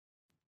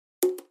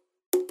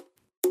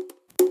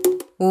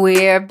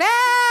We're back.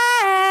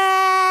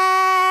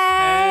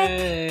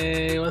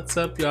 Hey, what's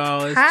up,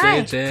 y'all? It's Hi.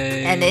 JJ.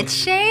 And it's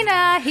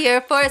Shayna here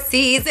for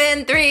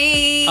season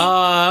 3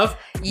 of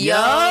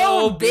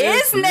Yo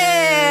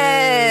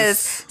Business.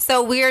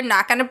 So we're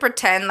not going to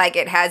pretend like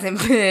it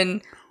hasn't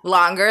been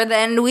longer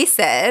than we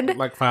said.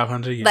 Like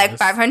 500 years. Like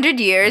 500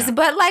 years. Yeah.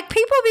 But like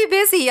people be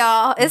busy,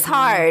 y'all. It's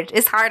hard.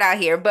 It's hard out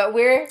here. But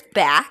we're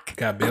back.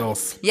 Got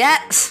bills.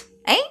 Yes.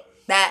 Ain't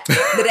that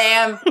the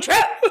damn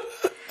trip?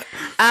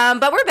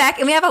 But we're back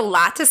and we have a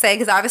lot to say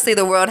because obviously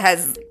the world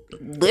has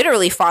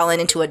literally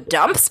fallen into a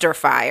dumpster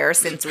fire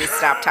since we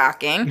stopped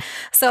talking.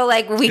 So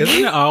like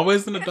Isn't it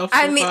always in a dumpster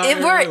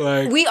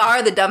fire? We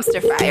are the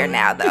dumpster fire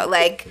now though.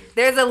 Like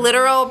there's a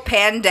literal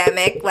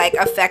pandemic like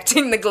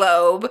affecting the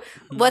globe.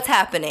 What's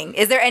happening?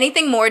 Is there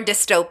anything more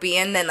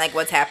dystopian than like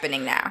what's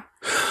happening now?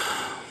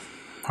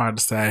 Hard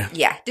to say.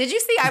 Yeah. Did you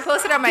see? I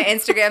posted on my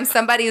Instagram.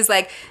 Somebody was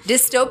like,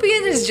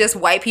 dystopian is just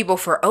white people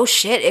for, oh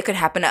shit, it could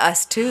happen to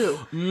us too.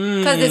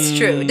 Because it's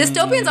true.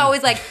 Dystopian's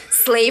always like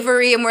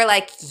slavery and we're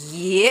like,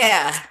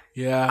 yeah.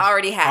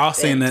 Already happened. I've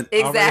seen it.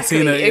 Exactly.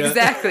 Seen it, yeah.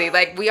 Exactly.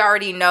 Like we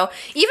already know.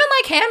 Even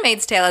like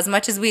Handmaid's Tale, as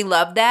much as we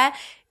love that,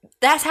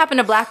 that's happened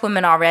to black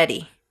women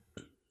already.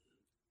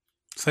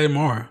 Say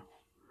more.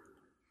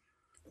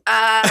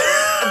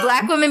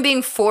 Black women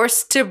being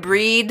forced to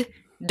breed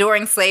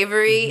during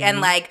slavery and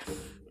like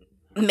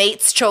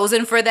mates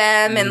chosen for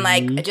them and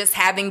like just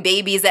having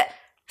babies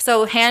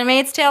so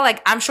Handmaid's Tale,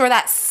 like I'm sure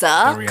that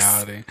sucks. The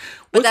reality.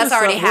 But that's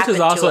already happened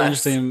to us. Which is also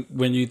interesting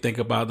when you think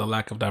about the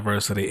lack of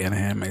diversity in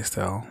Handmaid's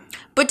Tale.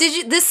 But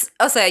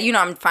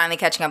I'm finally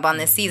catching up on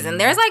this season.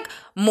 There's like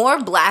more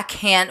or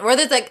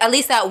there's like at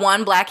least that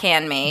one black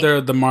handmaid.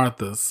 They're the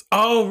Marthas.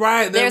 Oh,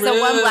 right. There's a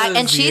one black,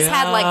 and she's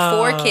had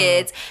like 4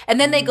 kids. And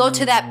then they go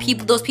to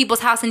those people's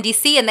house in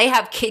DC and they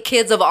have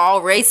kids of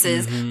all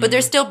races, but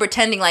they're still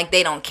pretending like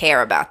they don't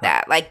care about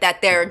that. Like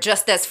that they're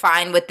just as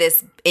fine with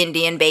this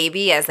Indian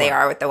baby as they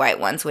are with the white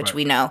ones, which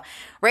we know.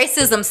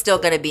 Racism's still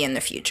going to be in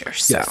the future.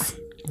 So. Yes.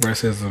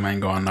 Racism ain't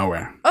going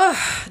nowhere.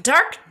 Oh,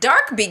 dark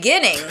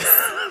beginnings.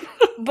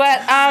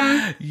 But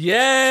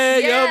yeah,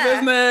 Yo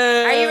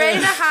Business. Are you ready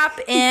to hop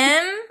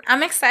in?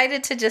 I'm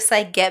excited to just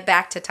like get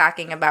back to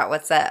talking about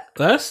what's up.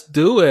 Let's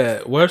do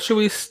it. Where should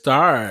we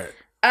start?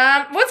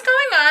 What's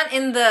going on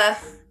in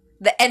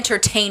the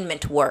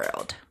entertainment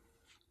world?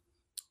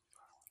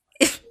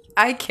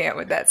 I can't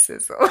with that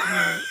sizzle.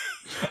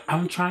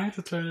 I'm trying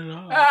to turn it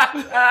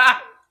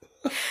off.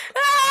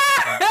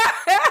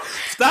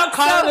 Stop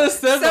calling this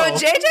sizzle. So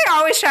JJ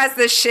always tries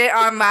to shit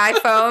on my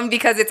phone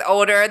because it's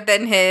older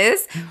than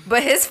his,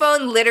 but his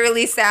phone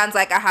literally sounds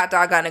like a hot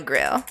dog on a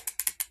grill.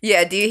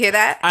 Yeah, do you hear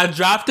that? I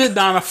dropped it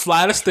down a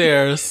flight of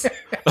stairs,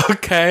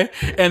 okay?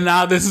 And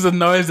now this is the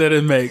noise that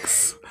it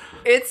makes.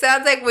 It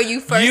sounds like when you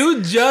first...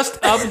 You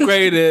just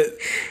upgraded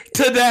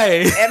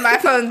today. And my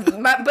phone...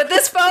 But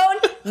this phone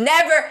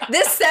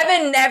this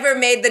 7 never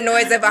made the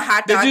noise of a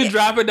hot dog. Did you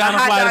drop it down a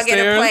flight of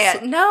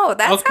stairs? No,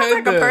 that sounds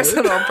like a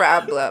personal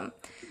problem.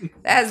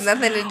 That has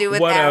nothing to do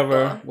with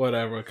Apple.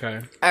 Whatever,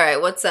 okay. All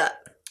right, what's up?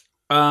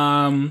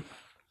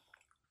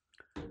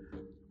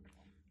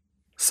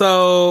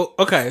 So,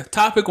 okay,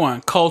 topic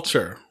 1,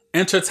 culture,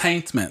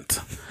 entertainment.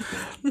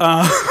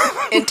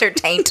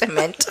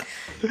 Entertainment.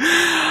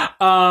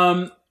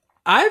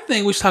 I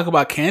think we should talk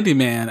about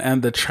Candyman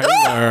and the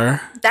trailer.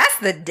 Ooh, that's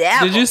the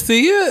devil. Did you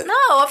see it?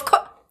 No, of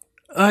course.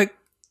 Like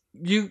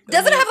you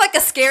does it have like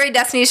a scary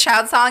Destiny's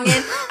Child song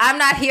in? I'm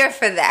not here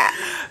for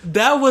that.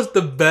 That was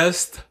the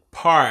best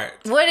part.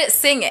 What did it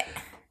sing it?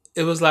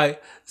 It was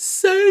like,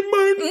 say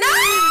my name. No!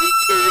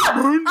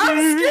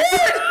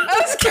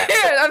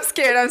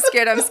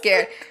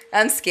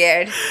 I'm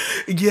scared.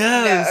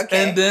 Yes. No,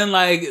 okay. And then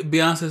like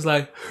Beyonce's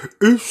like,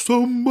 if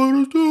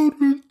somebody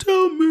doesn't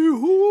tell me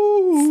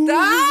who.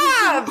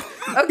 Stop!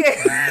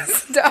 Okay,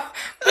 stop.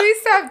 Please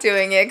stop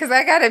doing it because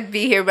I gotta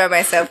be here by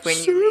myself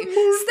when you leave.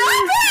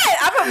 Stop it!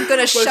 I'm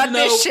gonna shut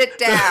this shit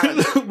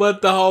down.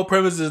 But the whole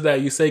premise is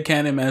that you say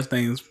Candyman's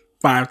things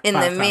five in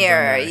times the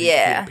mirror,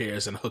 yeah. He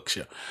appears and hooks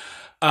you.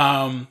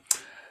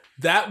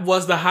 That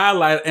was the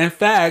highlight. In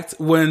fact,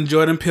 when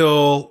Jordan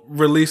Peele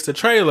released the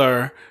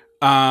trailer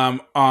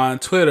on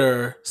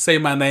Twitter, Say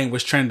My Name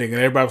was trending.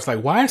 And everybody was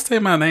like, why is Say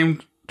My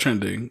Name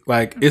trending?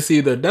 Like, it's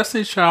either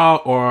Destiny's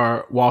Child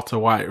or Walter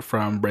White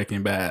from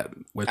Breaking Bad,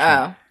 which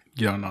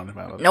you don't know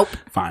about. Nope.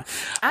 Fine.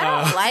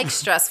 I don't like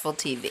stressful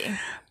TV.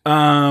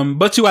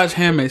 But you watch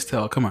Handmaid's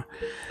Tale. Come on.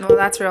 Well,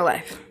 that's real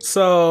life.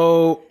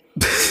 So...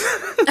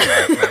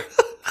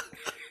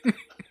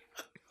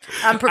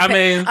 I'm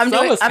prepared.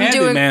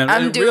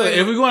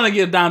 If we want to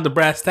get down to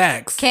brass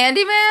tacks,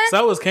 Candyman.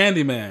 So was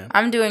Candyman.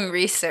 I'm doing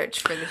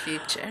research for the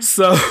future.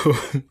 So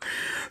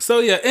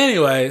yeah.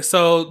 Anyway,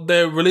 so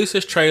they released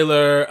this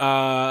trailer,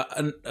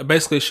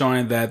 basically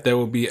showing that there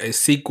will be a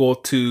sequel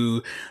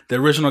to the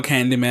original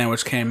Candyman,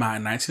 which came out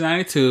in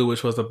 1992,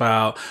 which was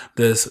about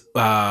this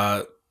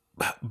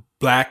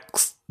black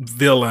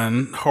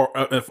villain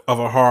of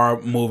a horror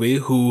movie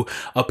who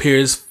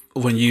appears.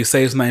 When you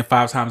say his name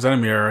 5 times in a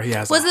mirror, he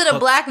has. Was it a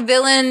black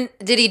villain?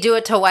 Did he do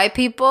it to white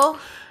people?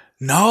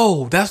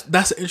 No, that's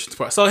the interesting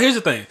part. So here's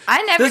the thing.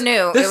 I never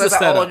knew it was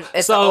an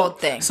old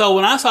thing. So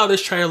when I saw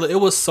this trailer, it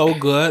was so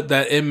good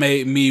that it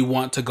made me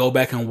want to go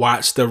back and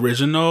watch the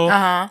original,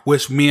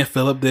 which me and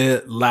Philip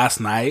did last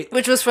night.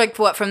 Which was like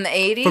what, from the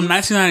 80s? From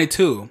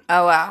 1992.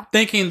 Oh wow.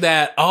 Thinking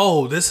that,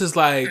 this is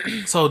like,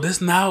 so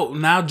this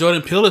now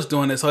Jordan Peele is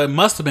doing it, so it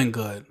must have been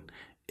good.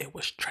 It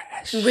was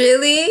trash.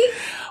 Really?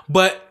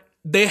 But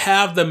they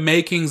have the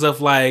makings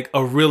of like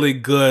a really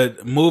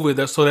good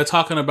movie. So they're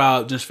talking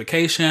about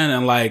gentrification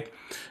and like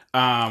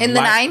in the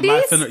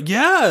 90s.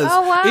 Yes.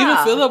 Oh wow. Even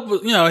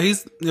Philip,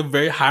 he's a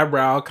very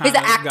highbrow kind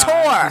of actor.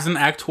 guy. He's an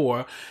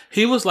actor.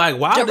 He was like,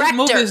 "Wow, this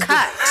movie is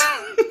cut."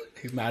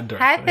 He's not a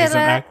director. Hi, he's an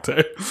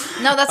actor.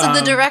 No, that's what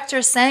the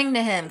director sang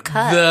to him.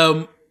 Cut.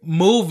 The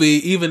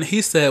movie, even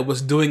he said,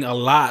 was doing a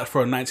lot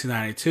for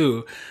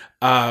 1992,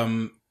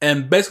 and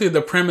basically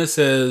the premise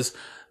is.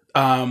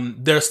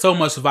 There's so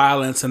much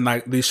violence in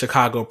like these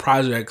Chicago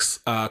projects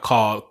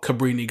called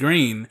Cabrini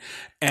Green,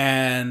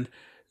 and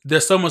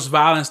there's so much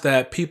violence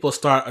that people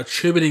start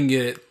attributing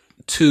it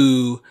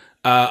to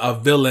a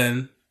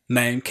villain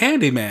named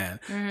Candyman.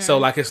 So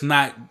like it's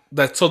not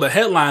that. So the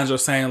headlines are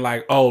saying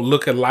like, "Oh,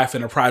 look at life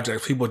in the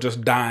projects, people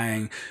just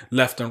dying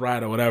left and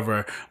right or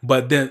whatever."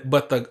 But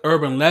the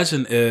urban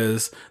legend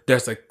is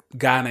there's a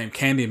guy named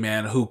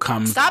Candyman who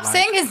comes. Stop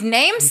saying his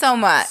name so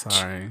much.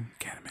 Sorry,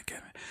 Candyman.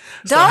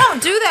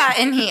 Don't do that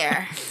in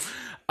here.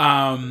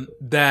 The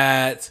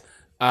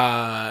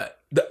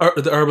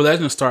urban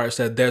legend starts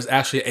that there's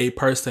actually a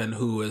person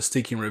who is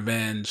seeking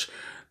revenge,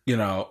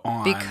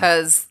 on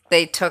because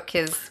they took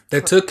his.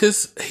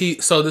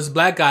 So this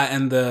black guy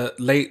in the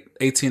late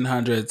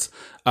 1800s.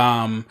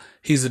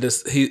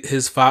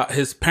 His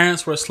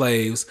parents were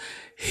slaves.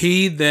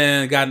 He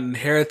then got an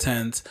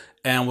inheritance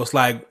and was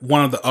like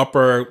one of the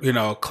upper,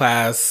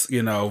 class,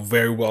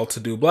 very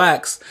well-to-do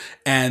blacks.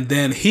 And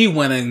then he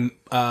went and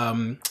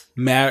had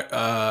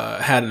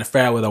an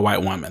affair with a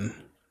white woman.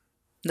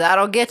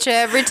 That'll get you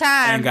every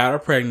time. And got her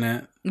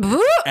pregnant.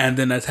 And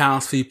then the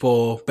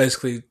townspeople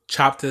basically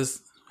chopped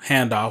his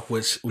hand off,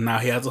 which now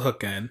he has a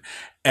hook in,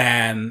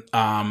 and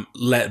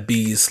let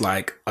bees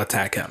like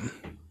attack him.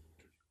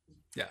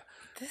 Yeah.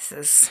 This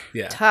is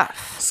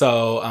tough.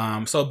 So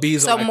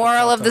bees. So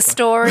moral of the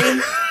story.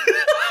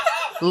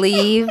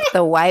 Leave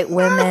the white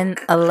women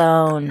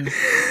alone.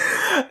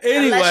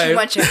 Anyway, unless you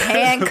want your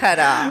hand cut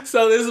off.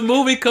 So this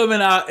movie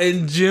coming out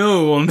in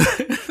June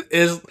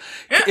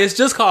it's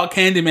just called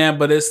Candyman,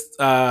 but it's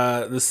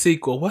the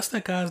sequel. What's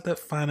that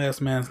fine ass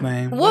man's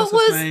name? What's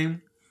his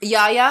name?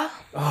 Yahya.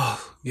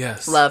 Oh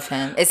yes, love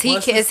him. Is he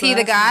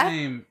the guy?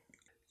 Name?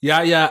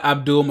 Yahya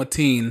Abdul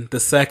Mateen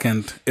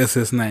II is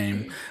his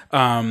name,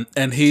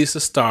 and he's the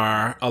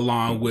star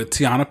along with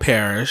Tiana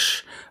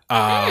Parrish.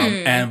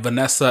 And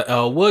Vanessa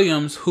L.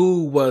 Williams,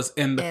 who was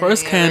in the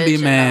first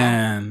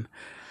Candyman.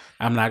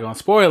 I'm not going to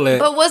spoil it.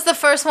 But was the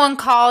first one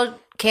called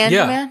Candyman?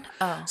 Yeah.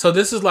 Oh. So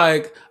this is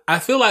like, I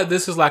feel like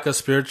this is like a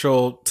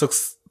spiritual,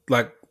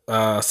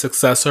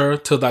 successor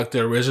to like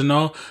the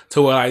original,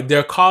 to where like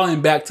they're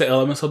calling back to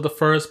elements of the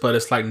first, but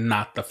it's like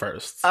not the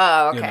first.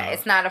 Oh, okay.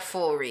 It's not a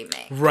full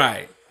remake.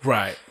 Right.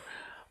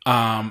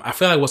 I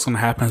feel like what's going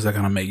to happen is they're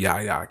going to make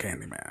Yahya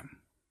Candyman.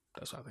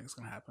 That's what I think is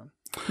going to happen.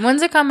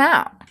 When's it come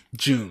out?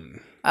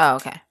 June. Oh,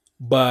 okay.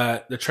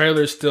 But the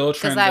trailer is still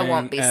trending. Because I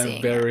won't be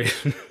seeing it.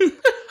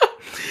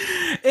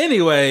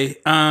 Anyway,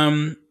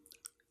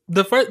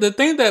 the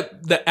thing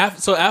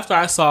so after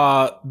I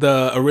saw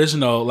the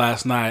original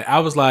last night, I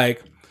was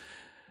like,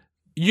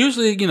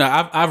 usually,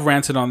 I've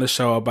ranted on this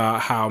show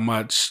about how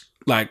much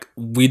like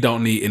we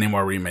don't need any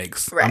more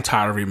remakes. Right. I'm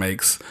tired of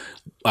remakes.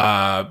 They're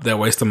a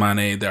waste of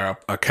money. They're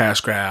a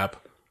cash grab.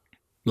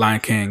 Lion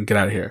King, get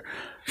out of here.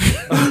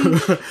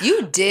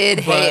 You did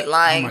hate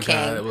Lion King.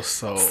 God, it was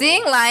so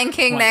seeing Lion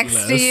King pointless.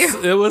 next to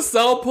you. It was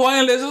so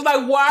pointless. It was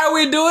like, why are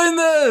we doing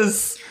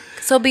this?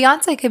 So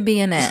Beyonce could be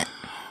in it.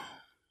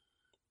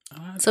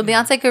 So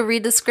Beyonce could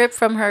read the script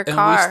from her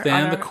car we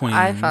stand on her the queen,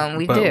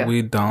 iPhone.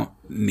 We don't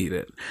need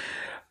it.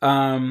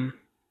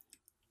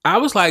 I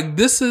was like,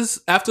 this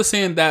is, after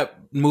seeing that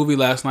movie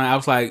last night, I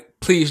was like,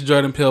 please,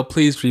 Jordan Peele,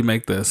 please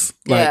remake this.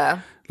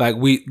 Like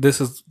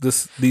this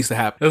needs to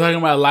happen. They're talking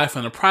about life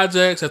in the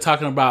projects. They're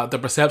talking about the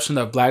perception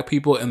of black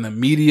people in the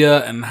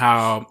media and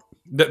how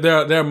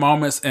there are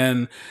moments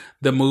in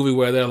the movie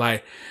where they're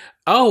like,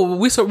 oh,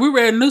 we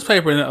read a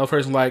newspaper, and the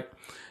person like,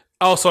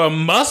 oh, so it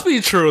must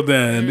be true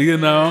then,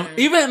 Even in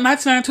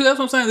 1992, that's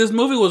what I'm saying. This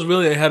movie was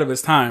really ahead of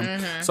its time.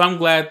 Mm-hmm. So I'm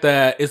glad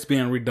that it's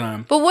being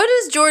redone. But what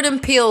is Jordan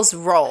Peele's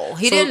role?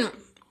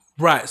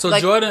 Right. So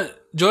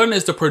Jordan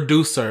is the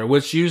producer,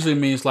 which usually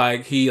means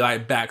like he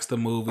like backs the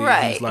movie.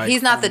 Right.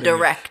 He's not the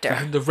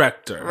director.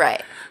 Director.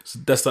 Right. So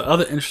that's the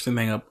other interesting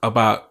thing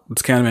about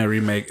this Candyman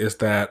remake is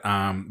that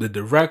the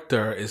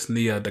director is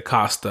Nia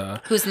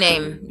DaCosta, whose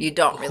name you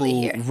don't really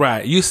hear.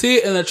 Right. You see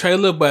it in the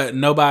trailer, but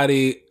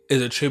nobody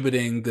is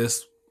attributing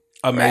this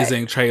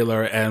amazing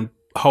trailer and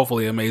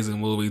hopefully amazing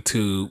movie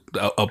to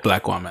a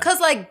black woman. Because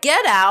like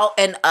Get Out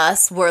and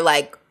Us were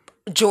like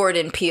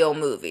Jordan Peele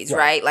movies,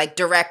 right? Like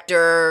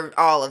director,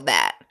 all of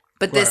that.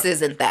 But this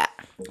isn't that.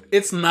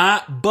 It's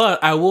not,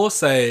 but I will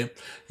say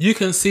you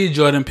can see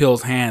Jordan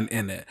Peele's hand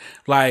in it.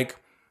 Like,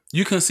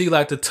 you can see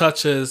like the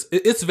touches.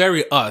 It's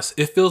very Us.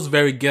 It feels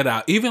very Get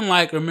Out. Even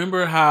like,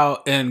 remember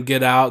how in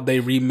Get Out they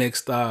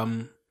remixed,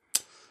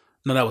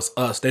 no, that was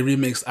Us. They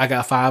remixed I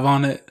Got Five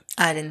on it.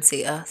 I didn't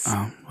see Us.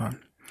 Oh, well.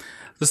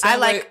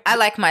 I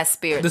like my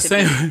spirit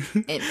to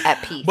be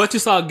at peace. But you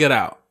saw Get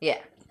Out. Yeah.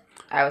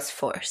 I was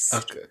forced.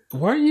 Okay.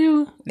 Were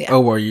you? Yeah.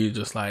 Or were you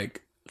just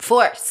like...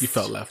 Forced. You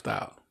felt left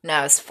out? No,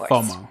 I was forced.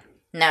 FOMO.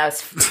 No, I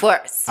was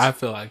forced. I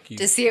feel like you...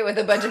 To see it with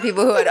a bunch of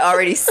people who had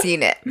already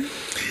seen it.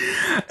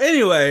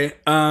 Anyway,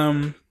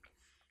 I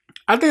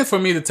think for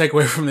me, the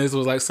takeaway from this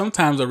was like,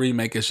 sometimes a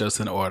remake is just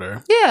in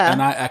order. Yeah.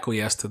 And I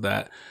acquiesce to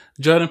that.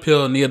 Jordan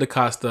Peele, Nia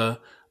DaCosta,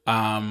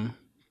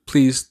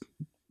 please...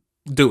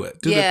 do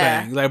it. Do the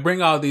thing. Like,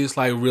 bring all these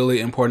like really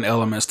important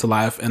elements to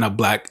life in a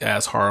black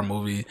ass horror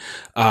movie.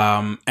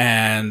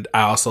 And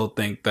I also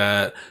think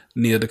that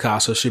Nia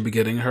DaCosta should be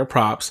getting her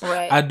props.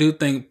 Right. I do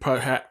think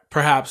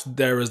perhaps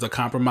there is the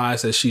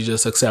compromise that she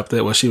just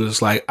accepted, where she was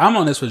like, I'm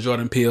on this with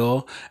Jordan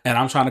Peele and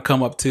I'm trying to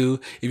come up to,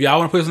 if y'all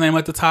want to put his name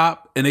at the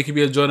top and it could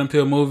be a Jordan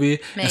Peele movie,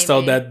 and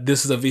so that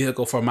this is a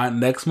vehicle for my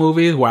next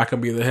movie where I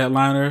can be the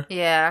headliner.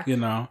 Yeah. You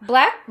know,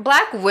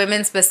 black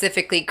women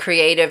specifically,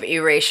 creative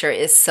erasure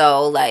is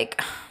so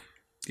like,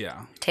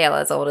 yeah, tale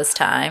as old as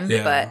time.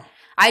 Yeah. But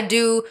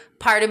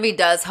part of me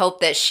does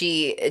hope that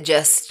she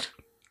just,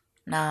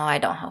 no, I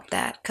don't hope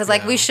that. Because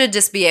like we should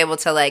just be able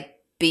to like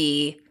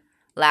be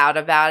loud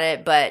about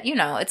it. But you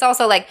know, it's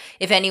also like,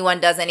 if anyone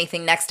does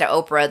anything next to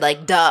Oprah,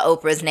 like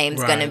Oprah's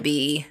name's gonna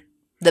be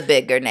the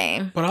bigger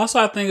name. But also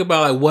I think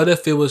about like, what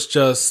if it was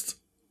just,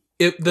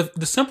 if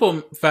the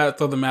simple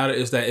fact of the matter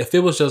is that if it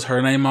was just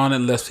her name on it,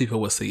 less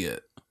people would see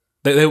it.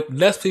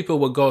 Less people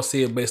would go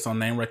see it based on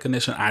name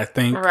recognition, I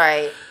think.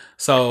 Right.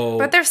 So,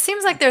 but there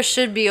seems like there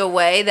should be a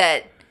way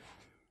that,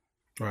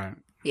 right.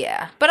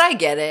 Yeah, but I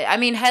get it. I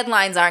mean,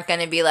 headlines aren't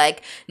going to be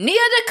like Nia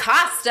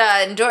DaCosta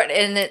and Jordan,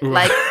 and it,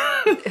 like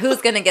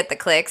who's going to get the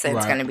clicks? And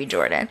it's going to be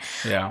Jordan.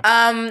 Yeah.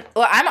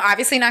 Well, I'm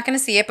obviously not going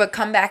to see it, but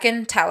come back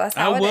and tell us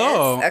how it is. I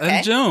will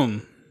in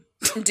June.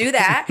 Do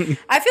that.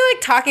 I feel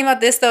like talking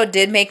about this though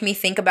did make me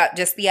think about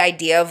just the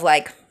idea of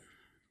like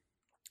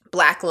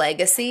Black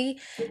legacy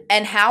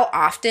and how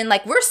often,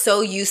 like, we're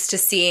so used to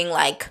seeing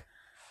like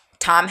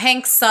Tom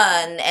Hanks'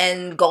 son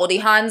and Goldie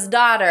Hawn's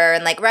daughter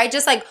and like, right,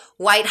 just like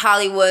white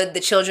Hollywood, the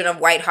children of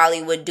white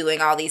Hollywood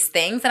doing all these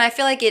things. And I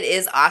feel like it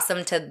is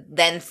awesome to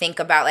then think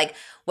about like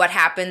what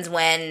happens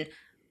when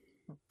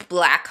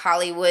Black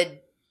Hollywood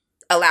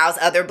allows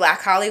other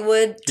Black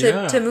Hollywood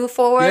to move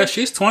forward. Yeah,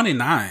 she's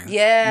 29.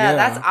 Yeah,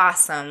 that's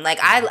awesome. Like,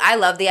 I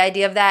love the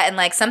idea of that. And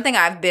like something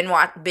I've been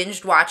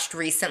binge watched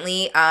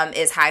recently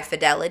is High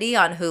Fidelity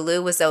on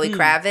Hulu with Zoe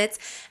Kravitz.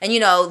 And you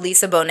know,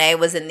 Lisa Bonet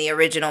was in the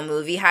original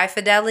movie High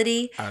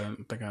Fidelity. I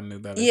don't think I knew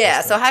that.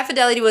 Yeah, so High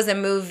Fidelity was a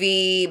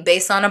movie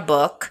based on a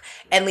book,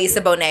 and Lisa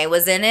Bonet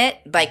was in it,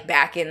 like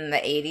back in the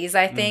 80s,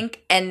 I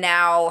think. And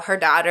now her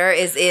daughter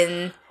is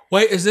in...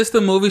 Wait, is this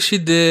the movie she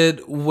did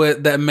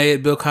that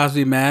made Bill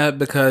Cosby mad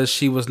because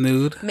she was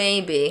nude?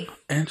 Maybe.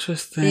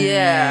 Interesting.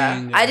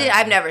 Yeah.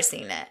 I've never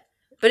seen it.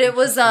 But it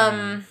was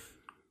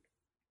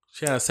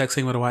She had a sex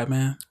scene with a white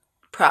man?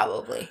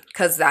 Probably,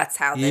 because that's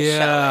how this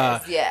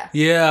show is. Yeah.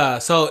 Yeah.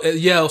 So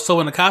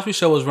when the Cosby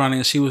Show was running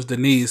and she was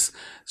Denise,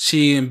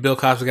 she and Bill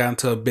Cosby got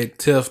into a big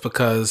tiff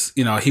because,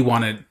 you know, he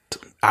wanted,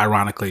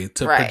 ironically,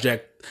 to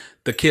project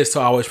the kids to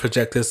always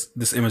project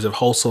this image of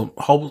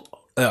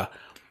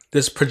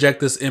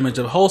this image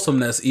of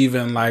wholesomeness,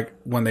 even like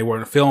when they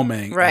weren't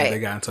filming. Right. And they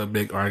got into a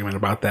big argument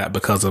about that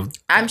because of...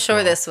 I'm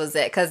sure this was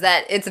it, because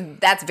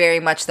that's very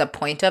much the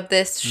point of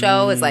this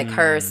show, is like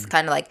her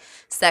kind of like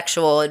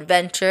sexual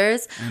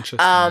adventures.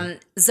 Interesting.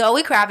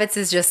 Zoe Kravitz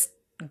is just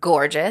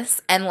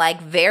gorgeous and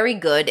like very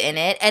good in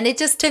it. And it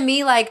just, to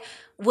me, like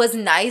was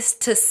nice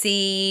to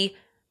see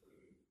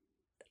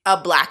a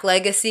Black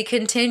legacy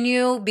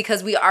continue,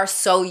 because we are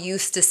so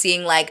used to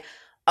seeing like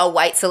a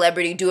white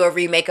celebrity do a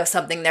remake of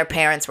something their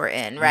parents were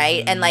in,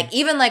 right? And like,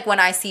 even like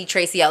when I see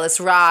Tracee Ellis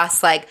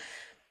Ross, like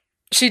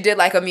she did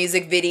like a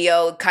music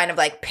video kind of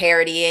like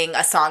parodying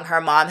a song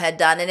her mom had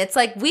done, and it's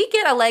like, we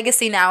get a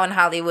legacy now in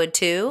Hollywood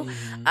too.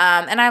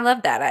 And I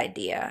love that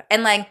idea.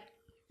 And like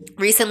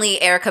recently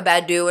Erykah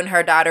Badu and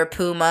her daughter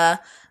Puma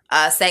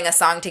sang a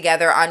song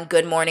together on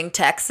Good Morning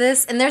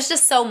Texas, and there's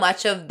just so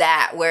much of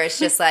that where it's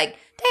just like,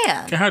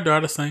 damn. Can her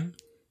daughter sing?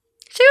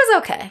 She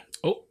was okay.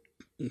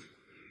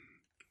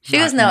 She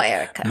was no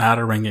Erykah. Not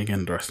a ringing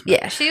endorsement.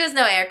 Yeah, she was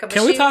no Erykah.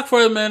 Can we talk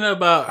for a minute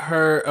about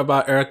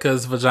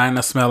Erykah's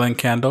vagina smelling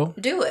candle?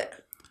 Do it.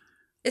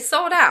 It's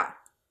sold out.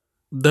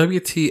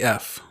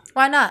 WTF?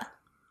 Why not?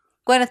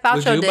 Gwyneth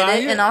Paltrow did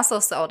it and also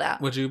sold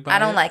out. Would you buy it? I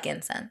don't like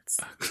incense.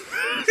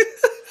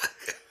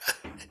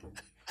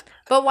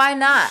 But why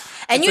not?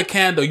 And it's a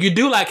candle. You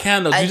do like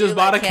candles. You just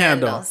bought a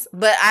candle.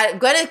 But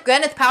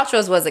Gwyneth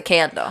Paltrow's was a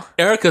candle.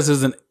 Erykah's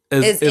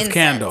is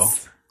candle.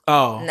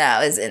 Oh.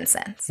 No, it's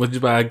incense. Would you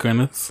buy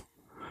Gwyneth's?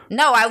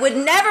 No, I would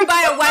never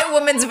buy a white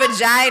woman's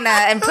vagina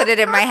and put it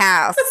in my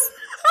house.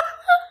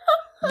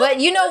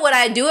 But you know what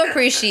I do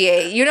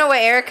appreciate? You know what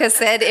Erica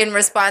said in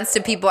response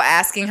to people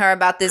asking her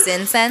about this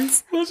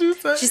incense? What'd you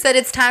say? She said,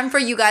 it's time for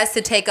you guys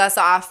to take us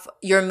off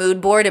your mood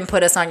board and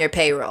put us on your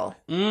payroll.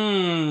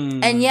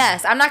 And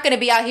yes, I'm not going to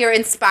be out here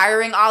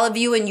inspiring all of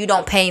you and you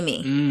don't pay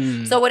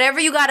me. So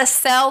whatever you got to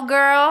sell,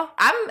 girl,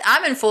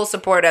 I'm in full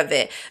support of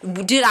it.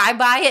 Did I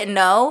buy it?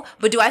 No.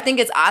 But do I think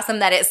it's awesome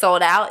that it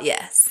sold out?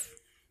 Yes.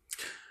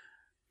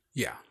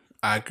 Yeah,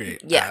 I agree.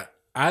 Yeah.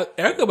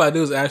 Erykah Badu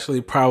is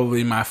actually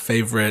probably my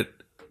favorite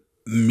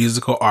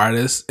musical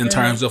artist in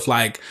terms of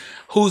like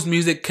whose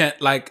music can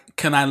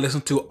I listen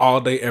to all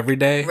day every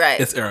day?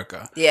 Right. It's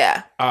Erykah.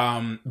 Yeah.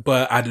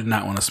 But I do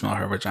not want to smell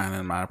her vagina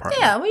in my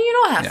apartment. Yeah, well, you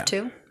don't have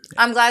to.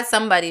 I'm glad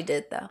somebody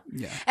did though.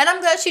 Yeah. And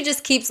I'm glad she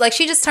just keeps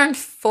she just turned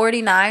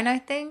 49, I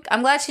think.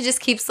 I'm glad she just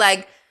keeps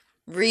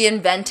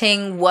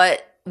reinventing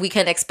what we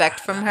can expect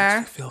from her.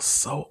 I feel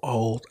so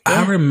old.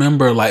 Yeah. I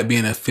remember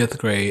being in 5th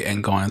grade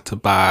and going to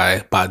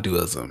buy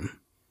Baduism.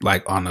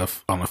 On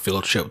a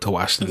field trip to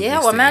Washington, D.C.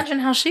 Well, imagine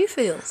how she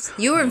feels.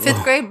 You were in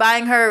 5th grade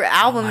buying her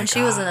album and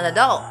she was an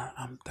adult.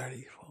 I'm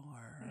 34.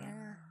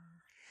 Yeah.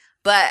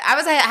 But I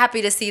was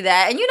happy to see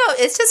that. And,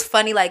 it's just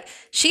funny.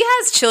 She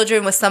has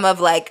children with some of,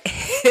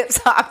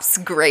 hip-hop's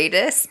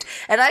greatest.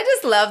 And I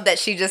just love that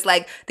she just,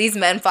 these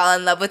men fall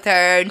in love with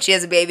her and she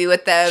has a baby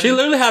with them. She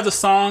literally has a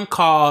song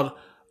called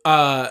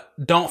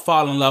Don't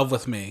Fall in Love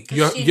with Me.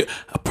 Your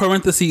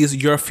parentheses,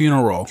 Your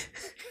Funeral.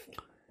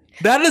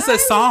 That is a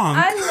song.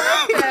 I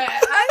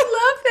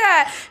love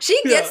that. She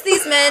gets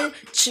these men,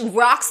 she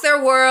rocks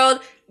their world,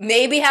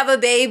 maybe have a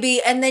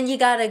baby, and then you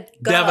gotta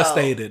go.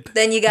 Devastated.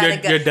 Then you gotta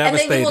go. You're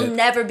devastated. And then you will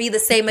never be the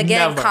same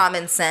again. Never.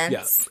 Common sense.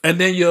 Yes. And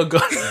then you'll go.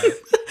 Where's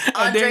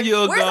Andre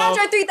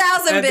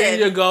 3000 been? And then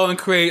you'll go and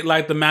create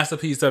the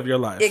masterpiece of your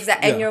life.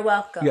 Exactly. Yeah. And you're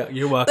welcome. Yeah,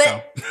 you're welcome.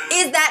 But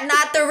is that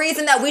not the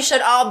reason that we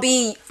should all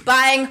be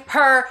buying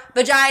her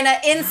vagina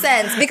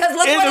incense? Because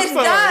look what it's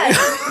done.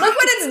 Look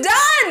what it's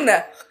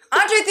done.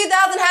 Andre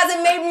 3000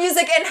 hasn't made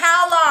music in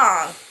how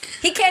long?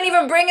 He can't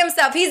even bring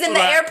himself. He's in the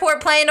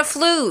airport playing a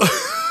flute.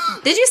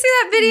 Did you see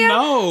that video?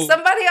 No.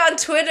 Somebody on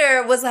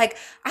Twitter was like,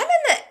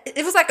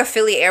 it was a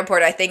Philly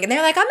airport, I think. And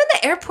they're like, I'm in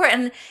the airport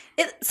and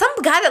some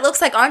guy that looks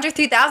like Andre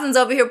 3000's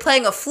over here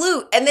playing a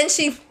flute. And then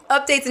she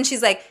updates and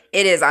she's like,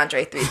 it is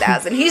Andre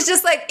 3000. He's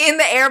just in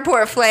the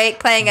airport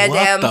playing a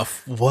damn.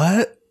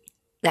 What?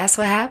 That's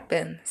what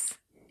happens.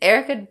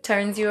 Erykah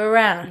turns you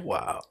around.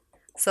 Wow.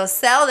 So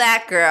sell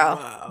that, girl.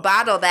 Wow.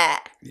 Bottle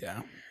that.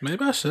 Yeah.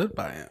 Maybe I should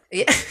buy it.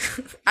 Yeah.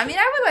 I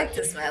would like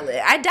to smell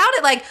it. I doubt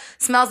it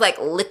smells like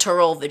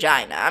literal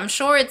vagina. I'm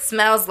sure it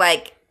smells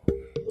like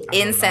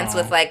incense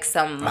with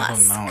some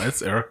musk. I don't know.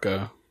 It's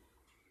Erykah.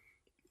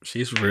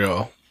 She's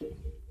real.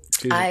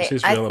 She's real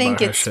I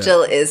think it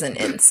still is an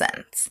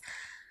incense.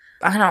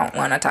 I don't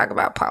want to talk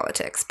about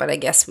politics, but I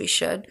guess we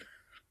should.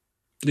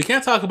 You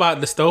can't talk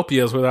about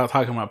dystopias without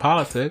talking about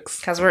politics.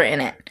 Because we're in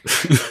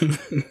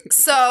it.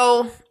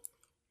 So...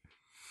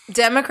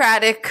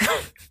 Democratic,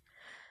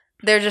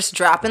 they're just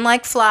dropping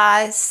like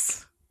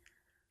flies.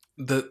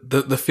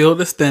 The field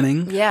is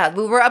thinning. Yeah,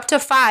 we were up to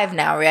 5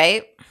 now,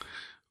 right?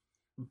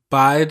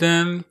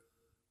 Biden,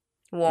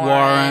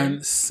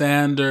 Warren,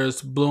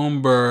 Sanders,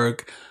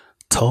 Bloomberg,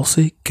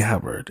 Tulsi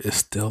Gabbard is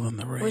still in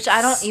the race. Which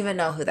I don't even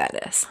know who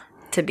that is,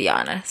 to be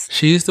honest.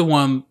 She's the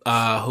one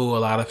who a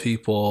lot of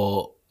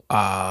people,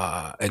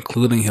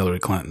 including Hillary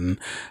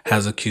Clinton,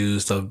 has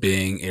accused of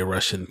being a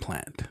Russian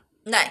plant.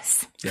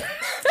 Nice. Yeah.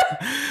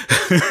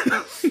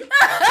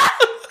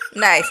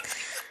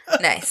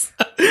 Nice.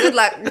 Good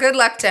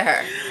luck to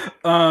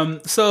her.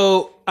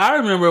 So I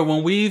remember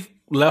when we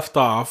left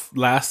off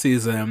last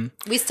season,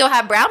 we still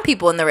had brown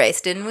people in the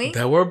race, didn't we?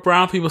 There were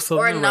brown people still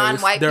in the race. Or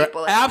non-white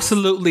people. There are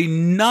absolutely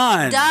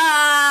none.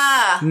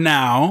 Duh.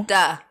 Now.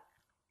 Duh.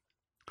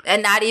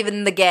 And not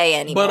even the gay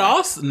anymore. But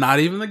also not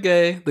even the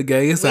gay. The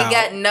gay is out. We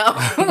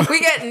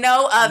get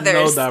no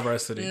others. No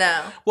diversity.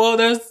 No. Well,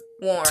 there's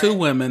Warren. 2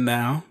 women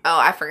now. Oh,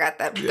 I forgot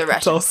that. The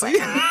Russian. Tulsi.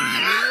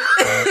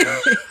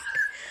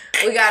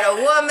 We got a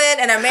woman,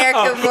 an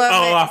American woman.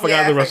 Oh, I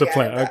forgot the Russian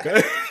plant.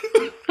 Okay.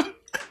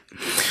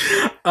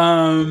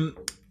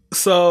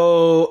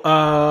 So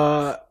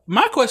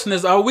my question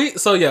is,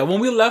 when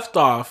we left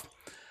off,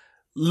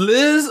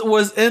 Liz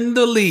was in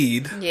the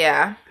lead.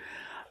 Yeah.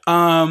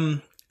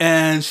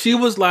 And she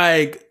was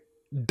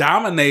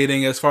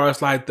dominating as far as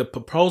the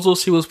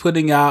proposals she was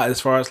putting out, as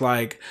far as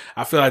I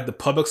feel like the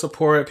public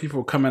support, people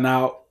were coming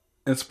out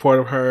in support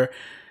of her.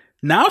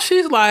 Now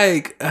she's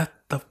at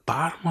the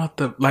bottom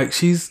of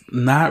she's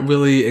not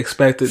really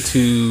expected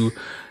to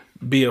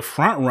be a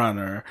front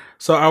runner.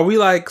 So are we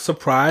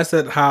surprised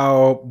at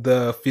how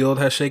the field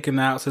has shaken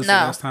out since the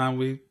last time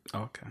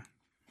okay.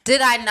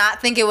 Did I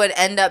not think it would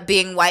end up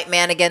being white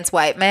man against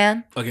white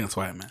man? Against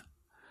white man.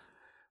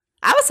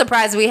 I was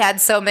surprised we had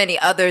so many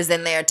others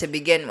in there to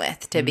begin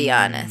with, to be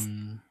honest.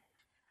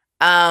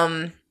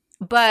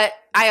 But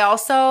I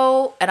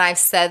also, and I've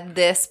said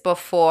this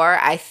before,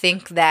 I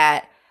think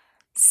that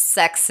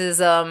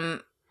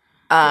sexism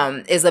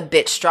is a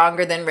bit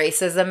stronger than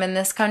racism in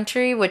this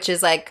country, which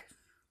is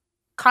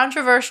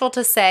controversial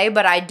to say,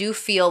 but I do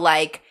feel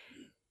like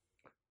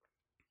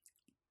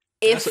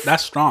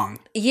that's strong.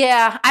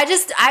 Yeah, I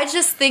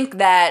just think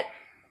that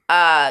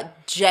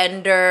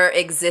gender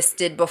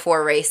existed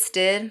before race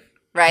did,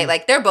 right?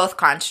 Like they're both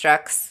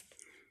constructs,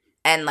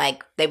 and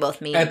like they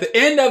both mean. At the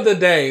end of the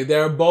day,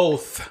 they're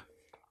both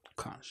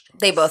constructs.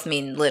 They both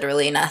mean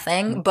literally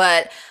nothing,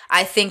 but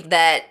I think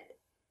that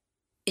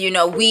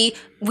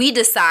we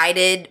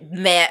decided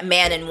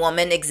man and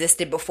woman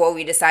existed before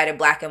we decided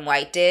black and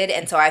white did,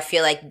 and so I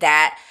feel like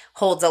that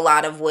holds a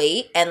lot of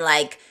weight, and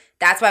like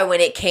that's why when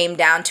it came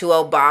down to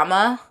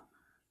Obama,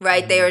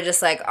 right, they were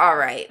just like, all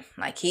right,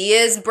 like he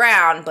is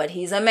brown, but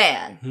he's a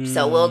man,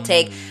 so we'll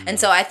take. And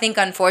so I think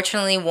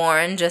unfortunately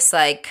Warren just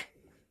like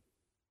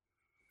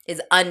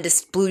is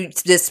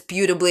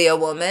undisputably a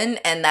woman,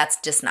 and that's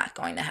just not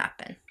going to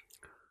happen.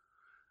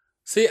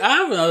 See, I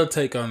have another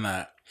take on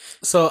that.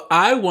 So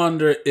I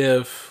wonder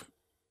if,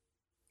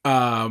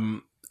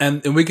 and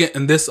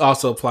this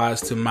also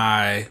applies to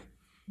my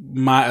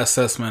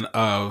assessment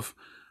of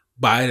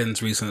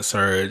Biden's recent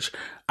surge.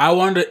 I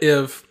wonder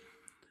if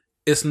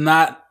it's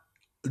not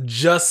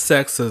just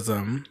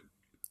sexism,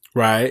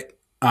 right?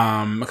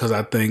 Because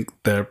I think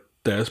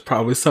there's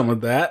probably some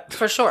of that.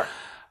 For sure.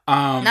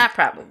 Not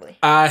probably.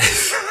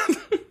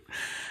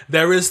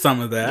 There is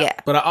some of that. Yeah.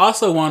 But I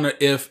also wonder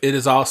if it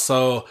is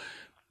also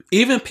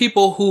even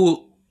people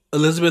who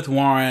Elizabeth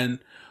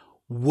Warren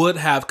would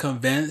have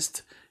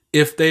convinced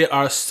if they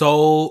are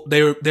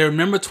they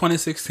remember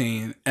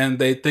 2016 and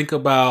they think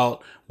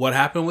about what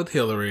happened with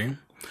Hillary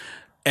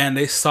and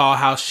they saw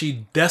how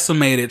she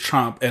decimated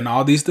Trump in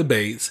all these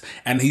debates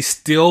and he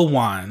still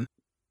won.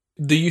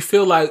 Do you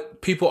feel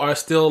like people are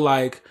still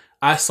like,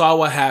 I saw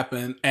what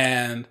happened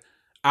and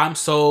I'm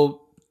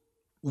so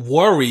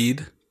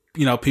worried,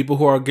 people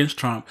who are against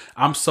Trump,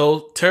 I'm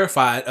so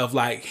terrified of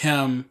like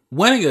him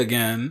winning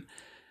again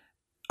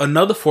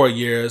another 4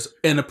 years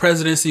in a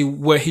presidency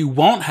where he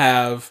won't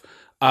have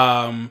he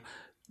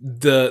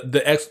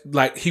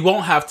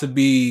won't have to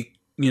be,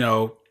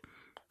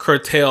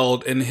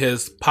 curtailed in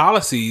his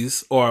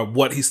policies or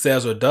what he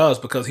says or does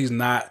because he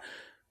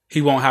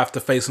won't have to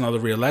face another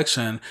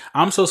reelection.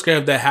 I'm so scared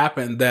of that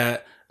happening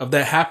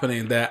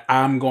that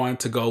I'm going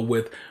to go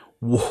with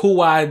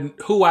who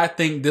I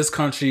think this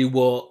country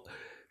will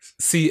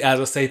see as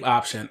a safe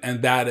option,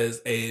 and that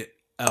is a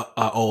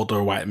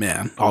older white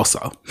man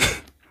also.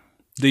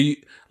 Do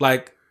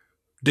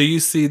you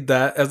see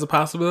that as a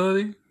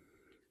possibility?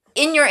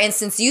 In your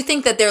instance, do you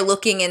think that they're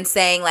looking and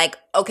saying like,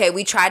 okay,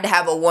 we tried to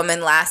have a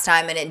woman last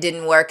time and it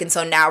didn't work, and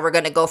so now we're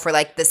going to go for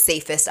like the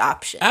safest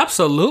option?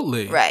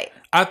 Absolutely. Right.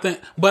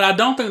 But I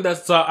don't think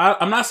that's,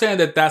 I'm not saying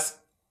that that's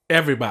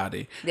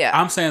everybody. Yeah.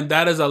 I'm saying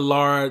that is a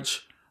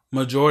large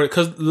majority,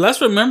 because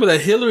let's remember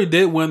that Hillary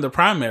did win the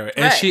primary,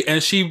 and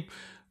right.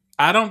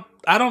 I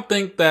don't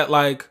think that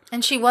like,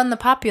 and she won the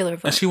popular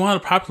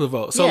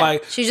vote. So yeah,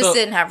 like, she just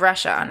didn't have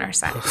Russia on her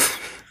side.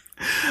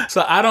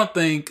 So I don't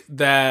think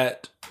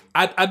that,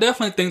 I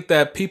definitely think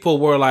that people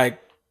were like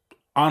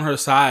on her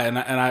side,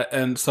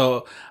 and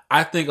so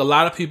I think a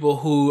lot of people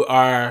who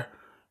are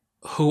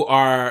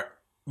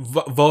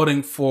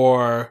voting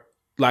for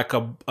like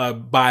a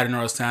Biden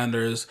or a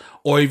Sanders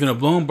or even a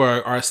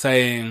Bloomberg are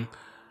saying,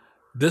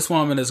 this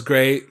woman is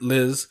great,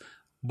 Liz,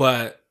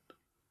 but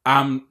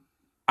I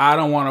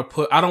don't want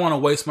to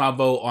waste my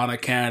vote on a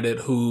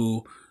candidate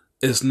who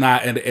is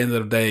not at the end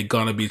of the day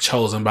going to be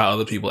chosen by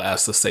other people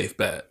as the safe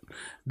bet.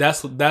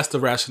 That's the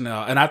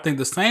rationale. And I think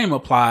the same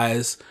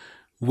applies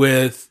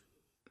with,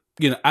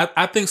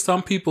 I think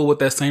some people with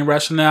that same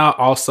rationale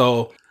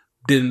also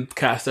didn't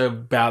cast their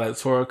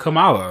ballots for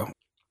Kamala.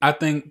 I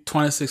think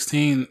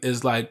 2016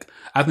 is like,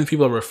 I think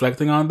people are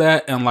reflecting on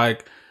that and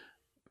like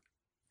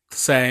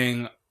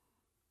saying,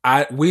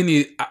 we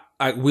need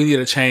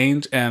a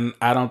change, and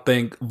I don't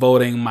think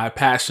voting my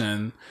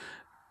passion,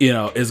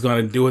 is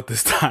going to do it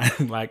this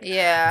time. Like,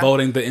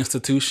 voting the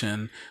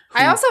institution.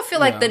 I also feel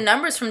like the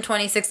numbers from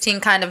 2016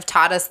 kind of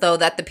taught us, though,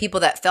 that the people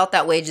that felt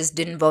that way just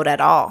didn't vote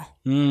at all.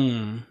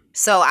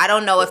 So I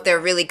don't know if they're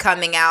really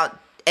coming out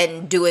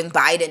and doing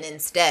Biden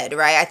instead,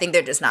 right? I think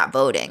they're just not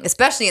voting,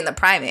 especially in the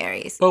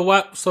primaries. But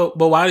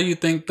why do you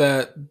think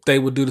that they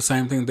would do the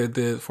same thing they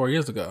did 4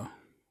 years ago?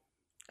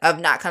 Of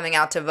not coming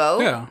out to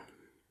vote? Yeah.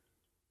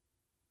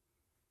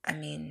 I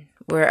mean,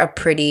 we're a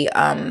pretty,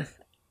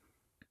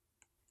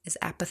 is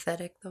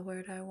apathetic the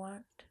word I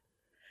want?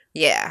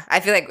 Yeah,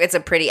 I feel like it's a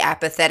pretty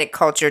apathetic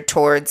culture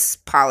towards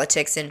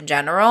politics in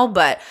general,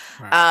 but,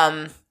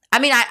 right. I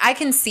mean, I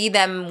can see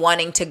them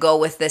wanting to go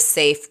with the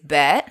safe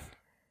bet,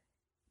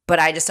 but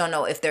I just don't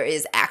know if there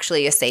is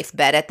actually a safe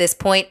bet at this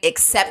point,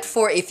 except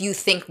for if you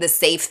think the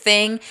safe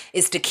thing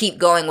is to keep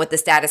going with the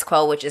status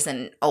quo, which is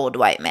an old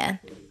white man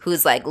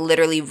who's like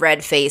literally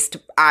red-faced,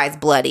 eyes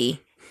bloody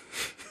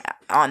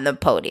on the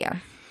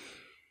podium.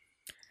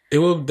 It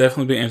will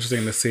definitely be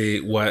interesting to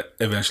see what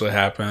eventually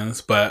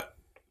happens, but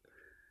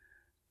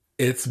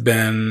it's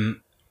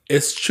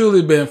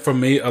truly been for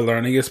me a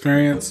learning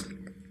experience.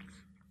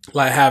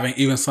 Like having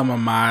even some of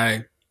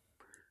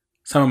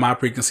some of my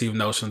preconceived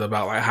notions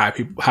about like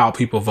how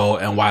people vote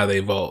and why they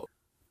vote.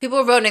 People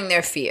are voting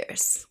their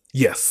fears.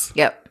 Yes.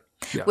 Yep.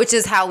 Yeah. Which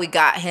is how we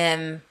got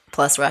him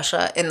plus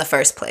Russia in the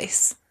first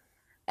place.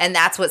 And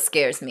that's what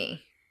scares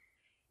me.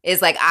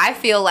 Is like, I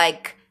feel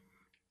like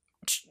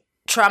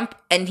Trump,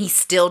 and he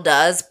still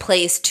does,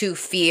 plays to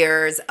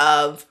fears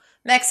of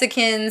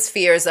Mexicans,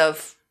 fears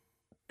of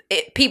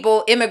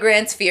people,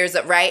 immigrants, fears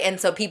of, right? And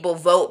so people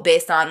vote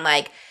based on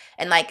like,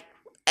 and like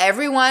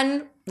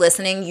everyone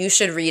listening, you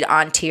should read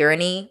On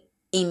Tyranny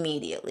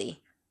immediately.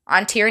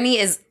 On Tyranny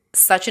is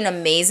such an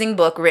amazing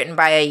book written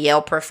by a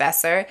Yale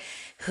professor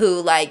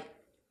who like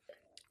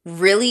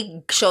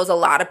really shows a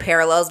lot of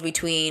parallels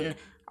between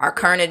our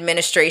current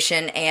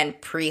administration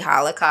and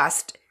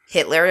pre-Holocaust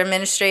Hitler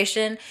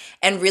administration,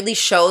 and really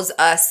shows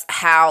us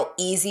how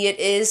easy it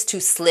is to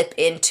slip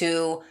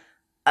into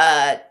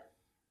a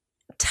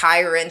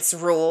tyrant's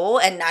rule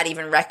and not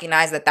even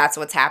recognize that that's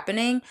what's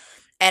happening.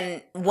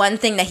 And one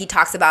thing that he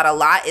talks about a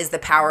lot is the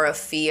power of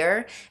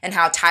fear, and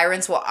how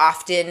tyrants will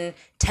often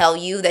tell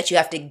you that you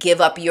have to give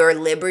up your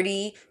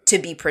liberty to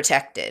be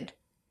protected,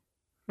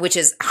 which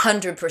is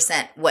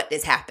 100% what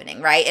is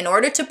happening, right? In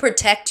order to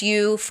protect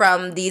you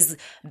from these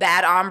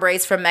bad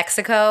hombres from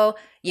Mexico,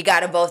 you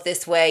got to vote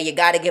this way. You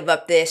got to give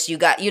up this. You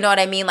know what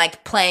I mean?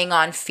 Like, playing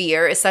on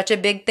fear is such a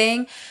big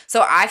thing.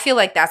 So I feel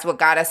like that's what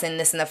got us in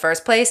this in the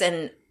first place.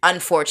 And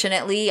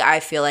unfortunately, I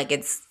feel like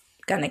it's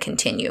going to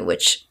continue,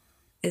 which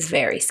is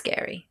very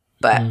scary.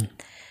 But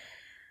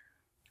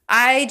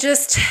I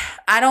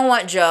don't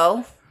want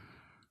Joe,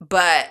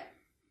 but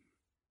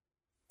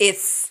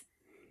it's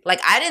like,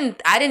 I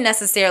didn't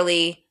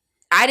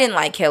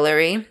like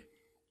Hillary,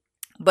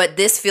 but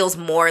this feels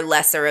more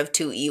lesser of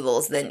two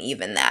evils than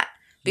even that.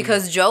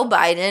 Because Joe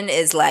Biden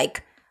is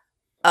like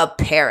a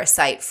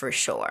parasite for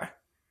sure.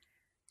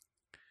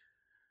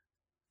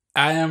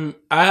 I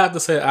have to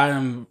say, I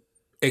am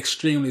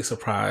extremely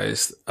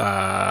surprised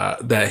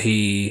that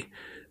he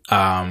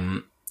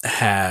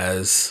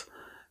has,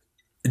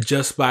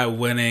 just by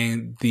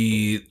winning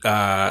the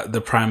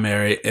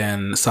primary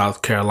in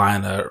South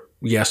Carolina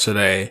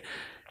yesterday,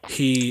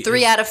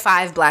 3 out of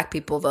 5 black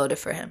people voted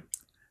for him.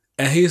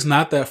 And he's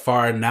not that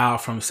far now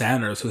from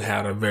Sanders, who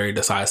had a very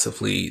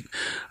decisive lead.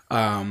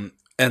 And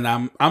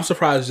I'm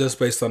surprised just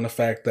based on the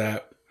fact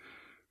that,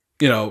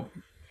 you know,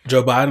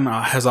 Joe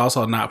Biden has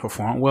also not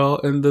performed well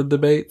in the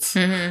debates.